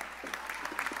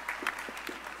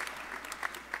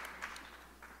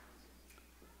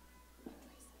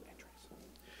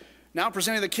 Now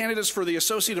presenting the candidates for the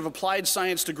Associate of Applied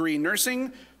Science degree,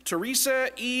 Nursing, Teresa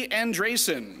E.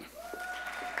 Andresen.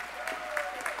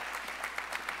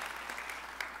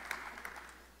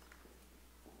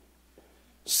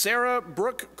 Sarah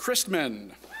Brooke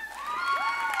Christman.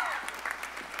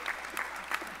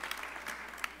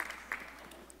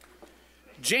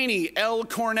 Janie L.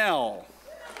 Cornell.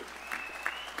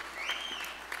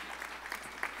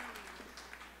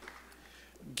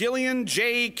 Gillian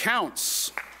J.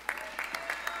 Counts.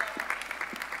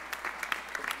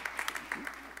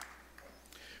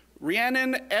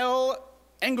 Rhiannon L.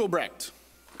 Engelbrecht.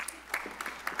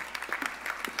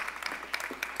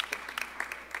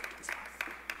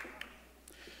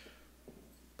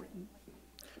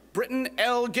 Britton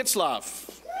L.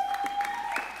 Gitzloff.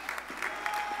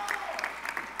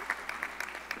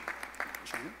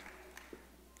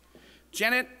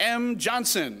 Janet M.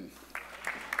 Johnson.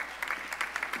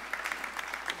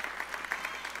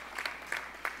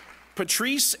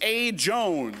 Patrice A.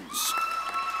 Jones.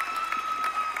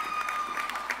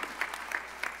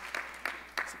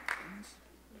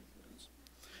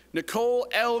 Nicole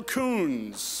L.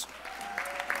 Coons.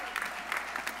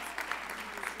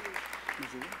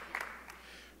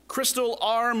 Crystal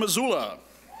R. Mazula.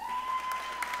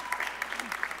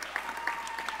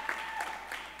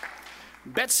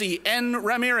 Betsy N.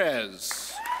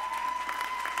 Ramirez.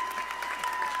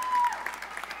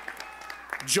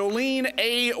 Jolene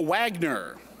A.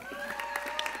 Wagner.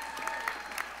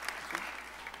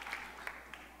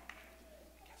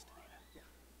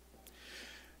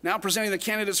 Now presenting the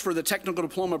candidates for the Technical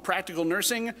Diploma Practical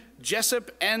Nursing,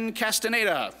 Jessup N.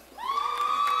 Castaneda.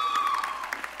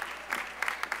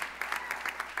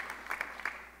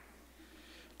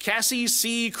 Cassie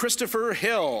C. Christopher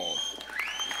Hill.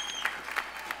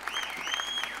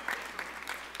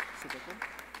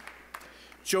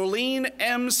 Jolene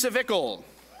M. Civical.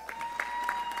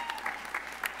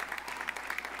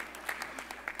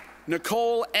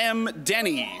 Nicole M.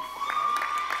 Denny.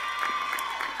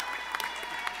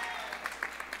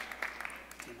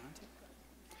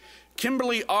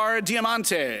 Kimberly R.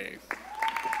 Diamante.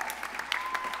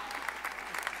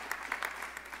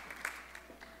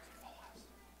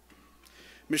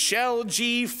 Michelle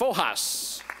G.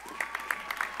 Fojas.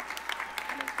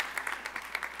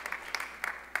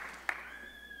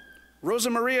 Rosa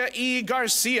Maria E.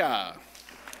 Garcia.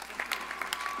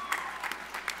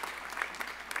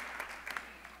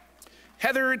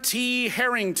 Heather T.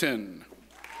 Harrington.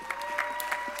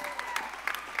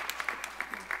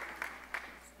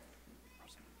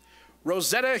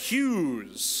 Rosetta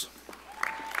Hughes.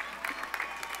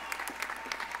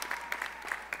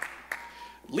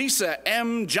 Lisa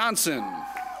M. Johnson.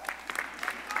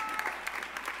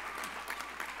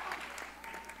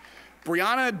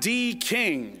 Brianna D.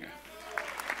 King.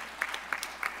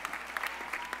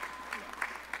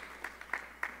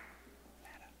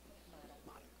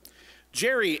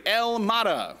 Jerry L.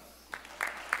 Mata.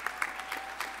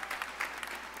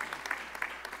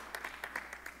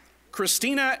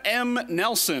 Christina M.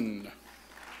 Nelson.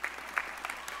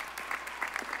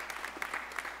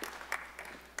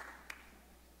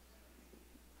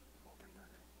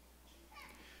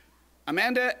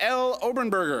 Amanda L.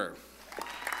 Obenberger.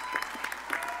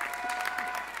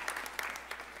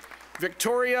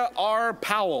 Victoria R.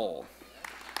 Powell.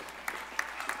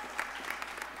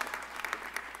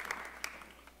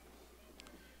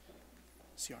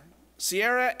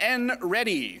 Sierra N.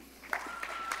 Reddy.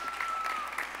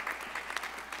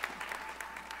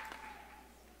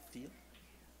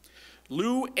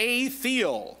 Lou A.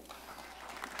 Thiel.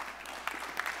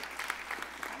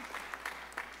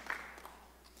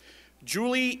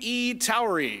 Julie E.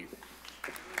 Towery.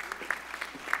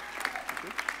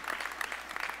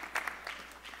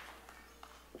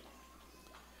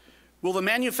 Will the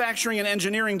Manufacturing and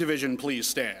Engineering Division please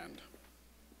stand?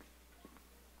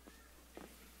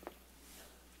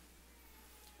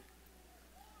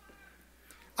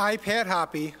 I, Pat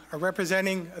Hoppy,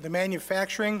 representing the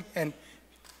manufacturing and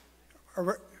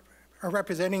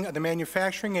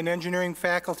engineering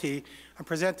faculty,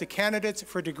 present the candidates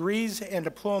for degrees and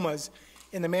diplomas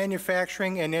in the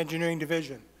Manufacturing and Engineering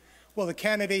Division. Will the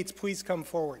candidates please come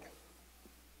forward?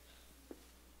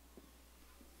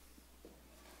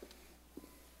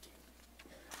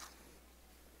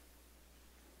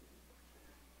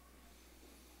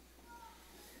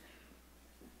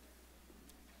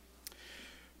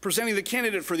 Presenting the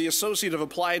candidate for the Associate of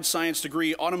Applied Science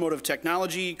degree, Automotive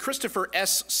Technology, Christopher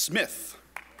S. Smith.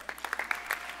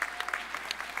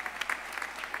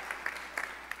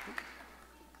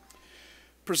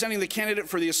 Presenting the candidate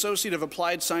for the Associate of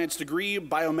Applied Science degree,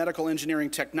 Biomedical Engineering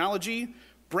Technology,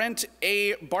 Brent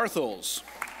A. Barthels.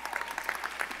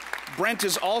 Brent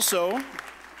is also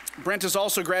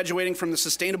graduating from the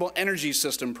Sustainable Energy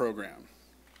System program.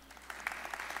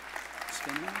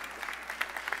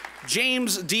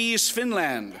 James D.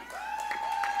 Svinland.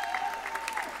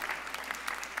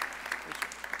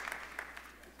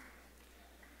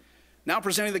 Now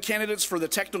presenting the candidates for the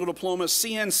Technical Diploma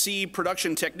CNC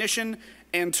Production Technician,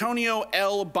 Antonio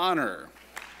L. Bonner.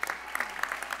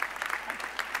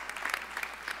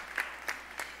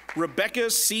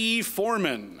 Rebecca C.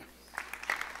 Foreman.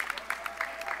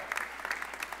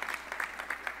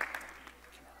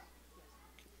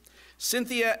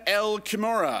 Cynthia L.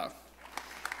 Kimura.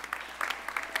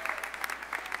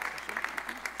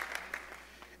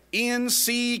 Ian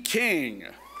C. King.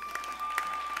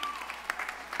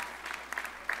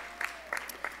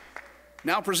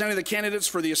 Now presenting the candidates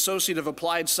for the Associate of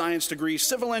Applied Science degree,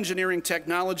 Civil Engineering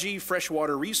Technology,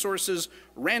 Freshwater Resources,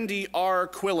 Randy R.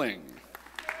 Quilling.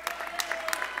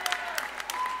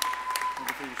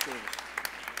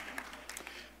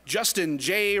 Justin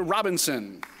J.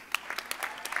 Robinson.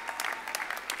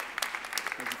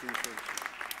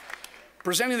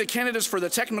 Presenting the candidates for the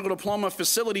Technical Diploma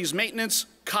Facilities Maintenance,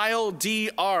 Kyle D.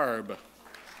 Arb.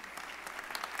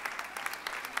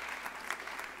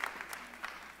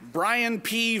 Brian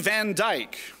P. Van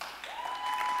Dyke.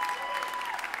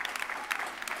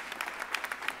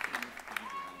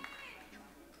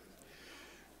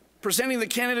 Presenting the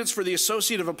candidates for the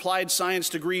Associate of Applied Science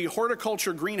degree,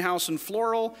 Horticulture, Greenhouse, and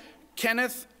Floral,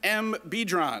 Kenneth M.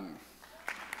 Bedron.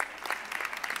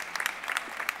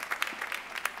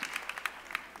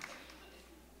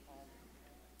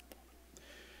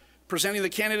 Presenting the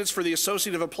candidates for the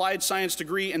Associate of Applied Science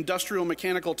degree, Industrial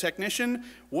Mechanical Technician,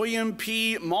 William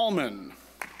P. Malman.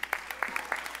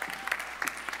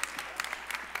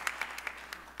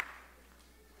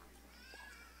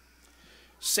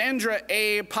 Sandra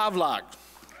A. Pavlak.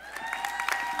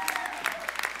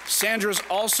 Sandra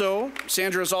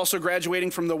is also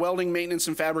graduating from the Welding Maintenance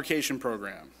and Fabrication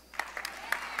program.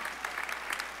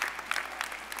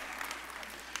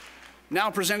 Now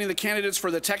presenting the candidates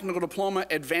for the Technical Diploma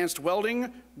Advanced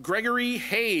Welding, Gregory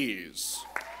Hayes.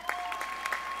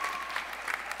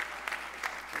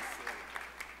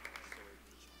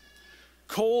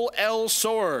 Cole L.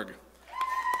 Sorg,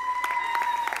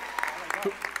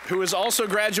 who is also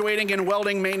graduating in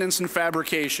Welding Maintenance and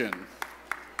Fabrication.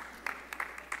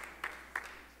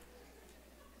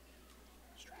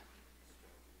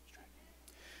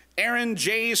 Aaron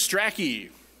J. Strachey.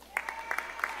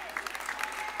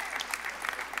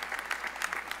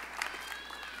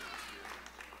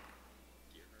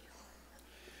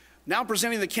 Now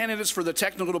presenting the candidates for the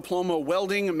Technical Diploma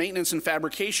Welding, Maintenance, and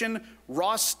Fabrication,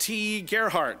 Ross T.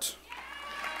 Gerhardt.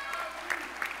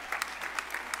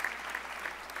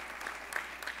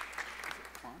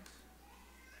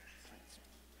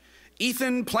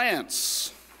 Ethan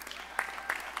Plants.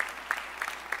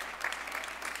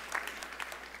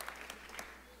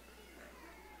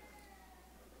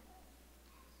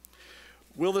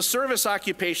 Will the Service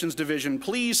Occupations Division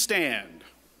please stand?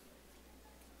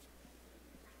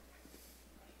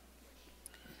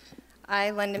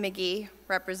 I, Linda McGee,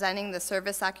 representing the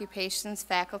Service Occupations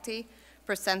faculty,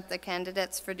 present the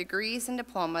candidates for degrees and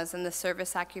diplomas in the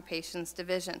Service Occupations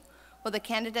Division. Will the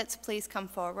candidates please come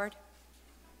forward?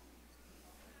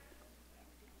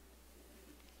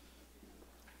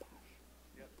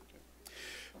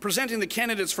 Presenting the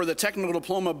candidates for the Technical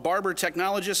Diploma Barber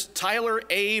Technologist, Tyler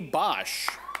A. Bosch.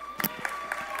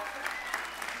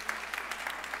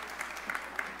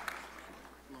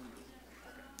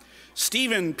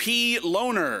 Stephen P.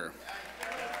 Lohner.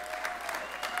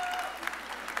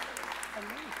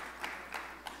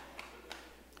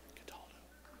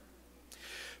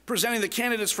 Presenting the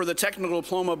candidates for the Technical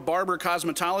Diploma Barber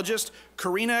Cosmetologist,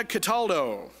 Karina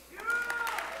Cataldo.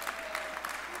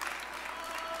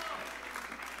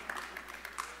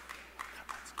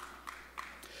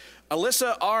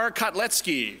 Alyssa R.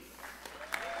 Kotletsky.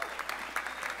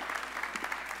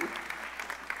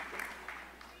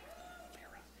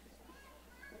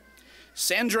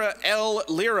 Sandra L.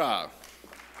 Lira.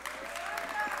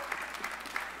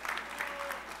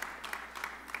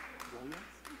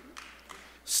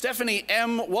 Stephanie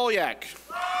M. Wolyak.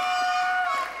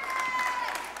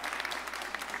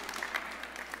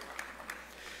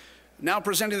 Now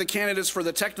presenting the candidates for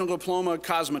the Technical Diploma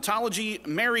Cosmetology,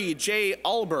 Mary J.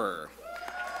 Alber.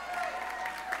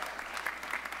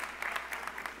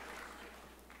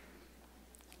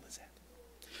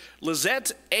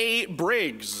 Lizette A.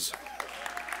 Briggs.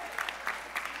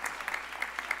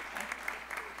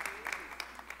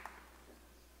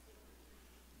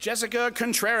 Jessica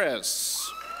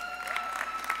Contreras.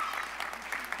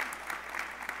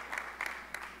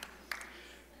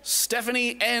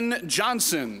 Stephanie N.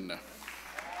 Johnson.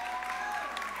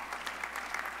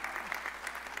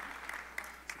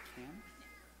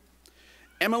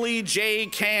 Emily J.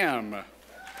 Cam.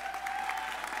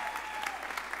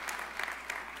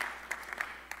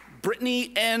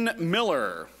 Brittany N.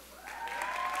 Miller.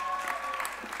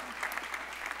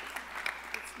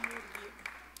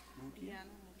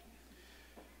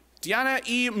 Diana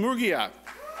E. Murgia.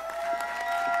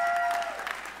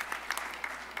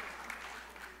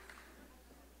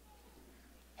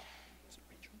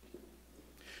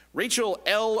 Rachel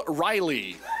L.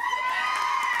 Riley.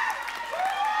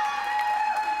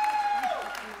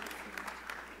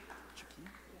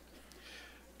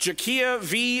 Jakia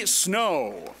V.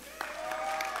 Snow.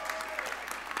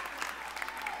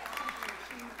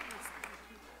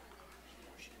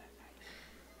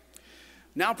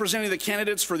 Now presenting the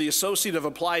candidates for the Associate of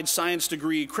Applied Science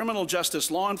degree, Criminal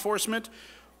Justice Law Enforcement,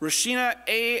 Rashina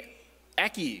A.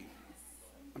 Aki.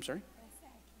 I'm sorry?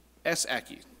 S.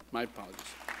 Aki. My apologies.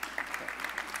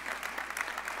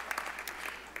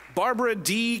 Barbara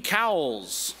D.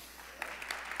 Cowles.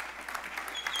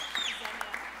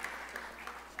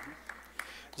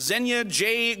 Zenia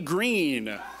J.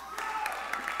 Green.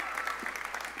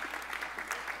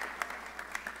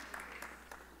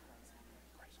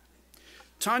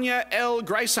 Tanya L.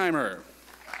 Greisheimer.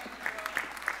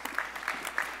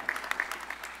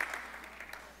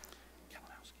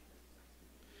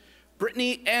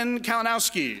 Brittany N.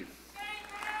 Kalinowski.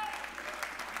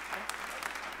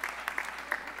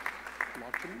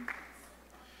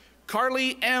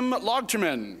 Carly M.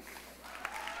 Logterman.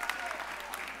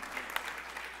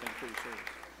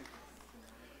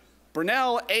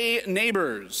 Burnell A.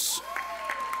 Neighbors.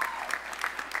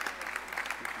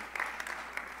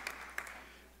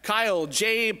 Kyle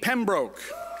J. Pembroke.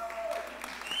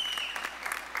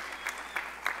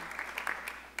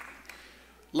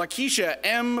 Lakeisha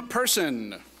M.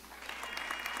 Person.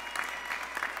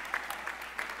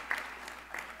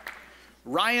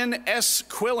 Ryan S.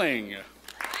 Quilling.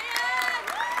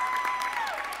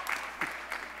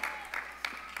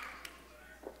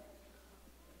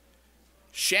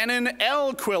 Shannon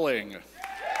L. Quilling.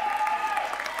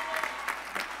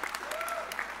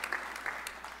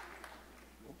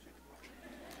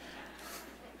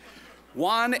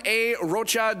 Juan A.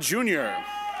 Rocha Jr.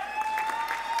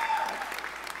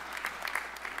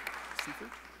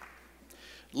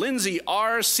 Lindsay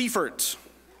R. Seifert.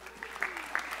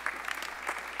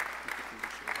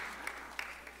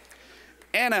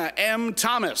 Anna M.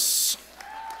 Thomas.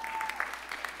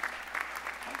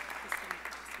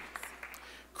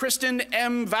 Kristen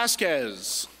M.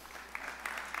 Vasquez.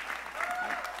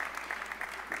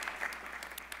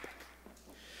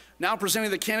 Now presenting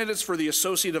the candidates for the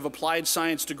Associate of Applied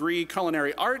Science degree,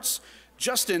 Culinary Arts,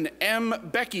 Justin M.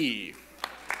 Becky.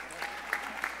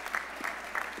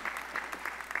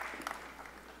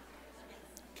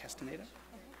 Castaneda.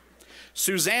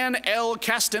 Suzanne L.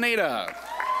 Castaneda.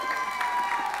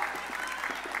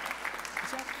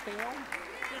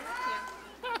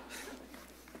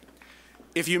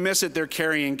 If you miss it, they're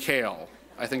carrying kale.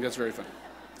 I think that's very funny.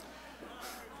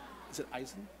 Is it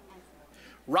Eisen?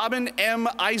 Robin M.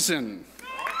 Eisen.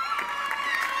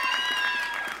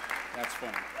 That's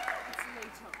funny.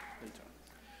 Leto.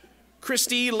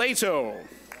 Christy Leto.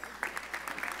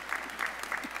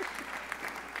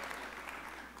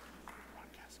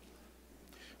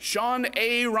 Sean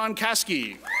A.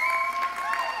 Ronkaski.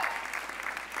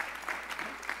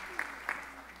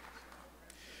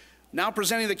 Now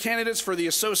presenting the candidates for the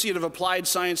Associate of Applied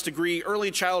Science degree, Early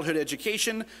Childhood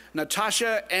Education,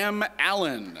 Natasha M.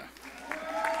 Allen.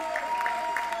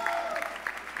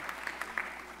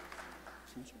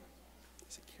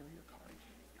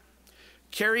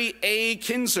 Carrie A.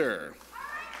 Kinzer.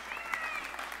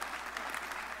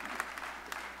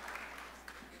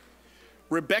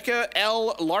 Rebecca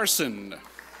L. Larson.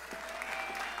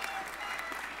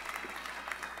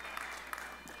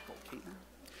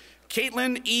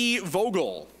 Caitlin E.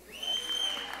 Vogel.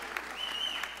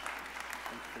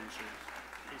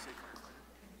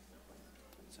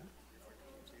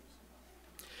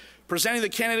 Presenting the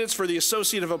candidates for the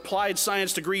Associate of Applied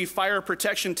Science degree, Fire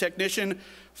Protection Technician,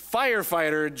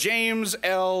 Firefighter James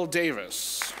L.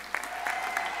 Davis.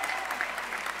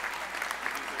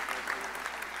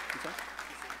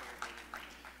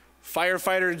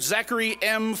 Firefighter Zachary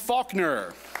M.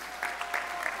 Faulkner.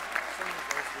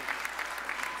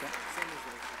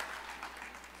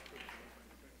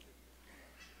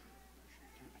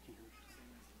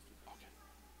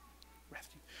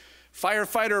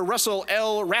 Firefighter Russell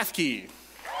L. Rathke.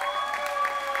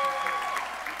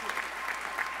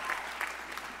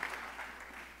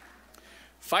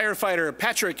 Firefighter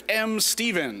Patrick M.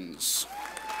 Stevens.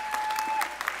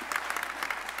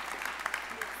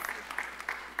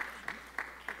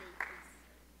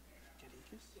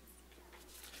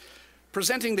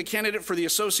 Presenting the candidate for the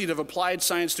Associate of Applied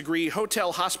Science degree,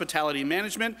 Hotel Hospitality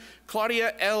Management,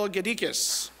 Claudia L.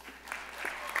 Gadikis.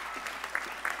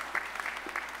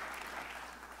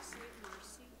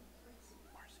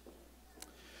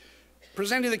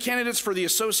 Presenting the candidates for the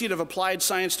Associate of Applied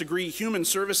Science degree, Human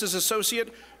Services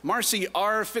Associate, Marcy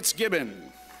R.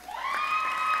 Fitzgibbon.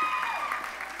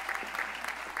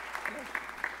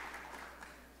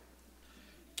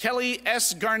 Kelly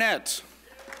S. Garnett.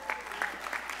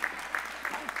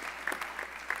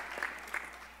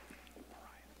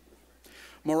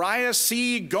 Mariah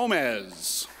C.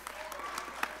 Gomez.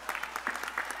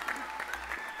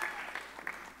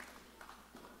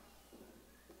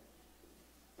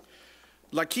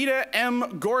 Lakita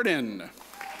M. Gordon.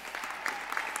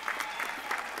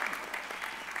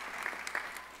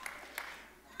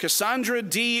 Cassandra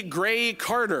D. Gray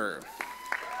Carter.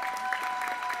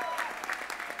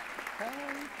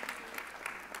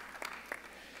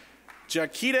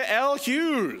 Jaquita L.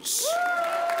 Hughes.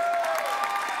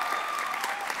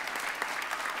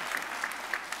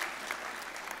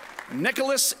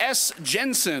 Nicholas S.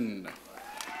 Jensen.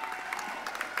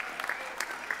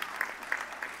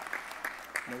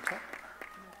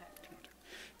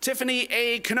 Tiffany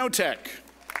A. Knotek.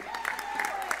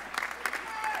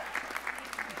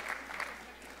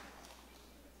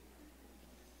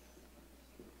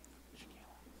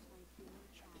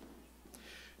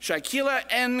 Shaquila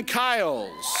N.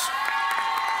 Kiles.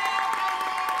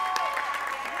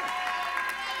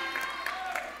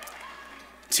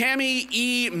 Tammy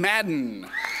E. Madden.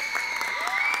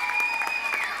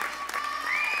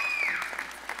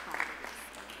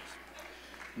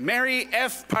 Mary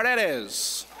F.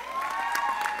 Paredes.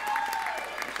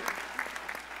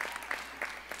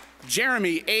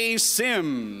 Jeremy A.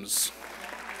 Sims.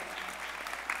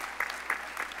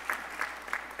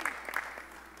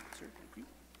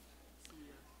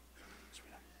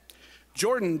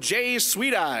 Jordan J.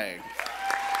 Sweeteye.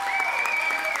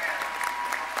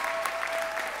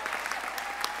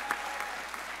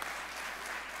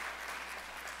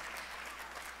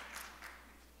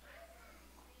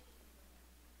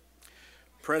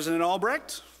 President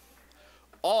Albrecht,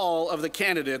 all of the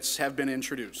candidates have been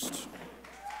introduced.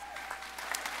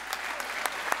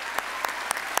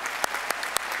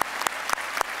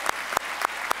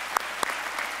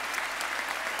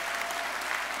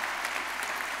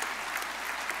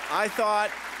 I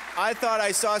thought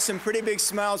I saw some pretty big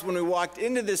smiles when we walked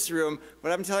into this room,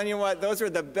 but I'm telling you what, those were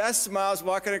the best smiles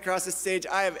walking across the stage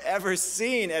I have ever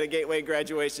seen at a Gateway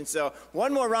graduation. So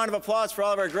one more round of applause for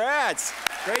all of our grads.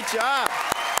 Great job.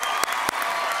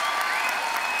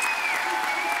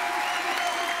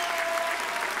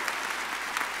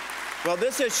 Well,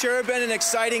 this has sure been an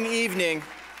exciting evening.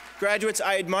 Graduates,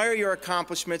 I admire your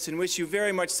accomplishments and wish you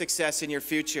very much success in your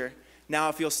future. Now,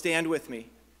 if you'll stand with me,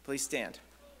 please stand.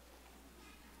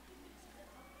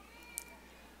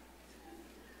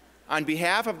 On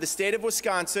behalf of the state of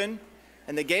Wisconsin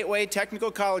and the Gateway Technical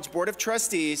College Board of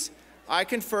Trustees, I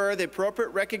confer the appropriate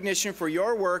recognition for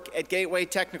your work at Gateway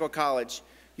Technical College.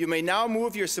 You may now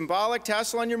move your symbolic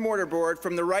tassel on your mortarboard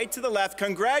from the right to the left.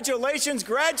 Congratulations,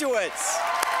 graduates!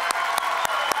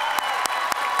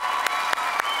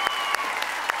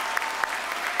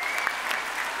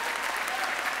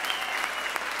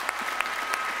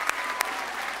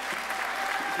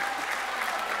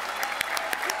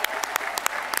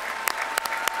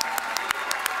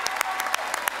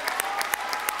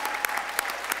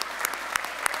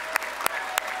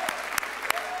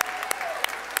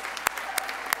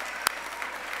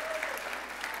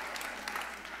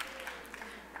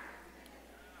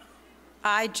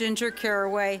 I, Ginger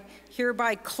Caraway,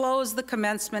 hereby close the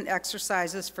commencement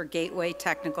exercises for Gateway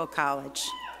Technical College.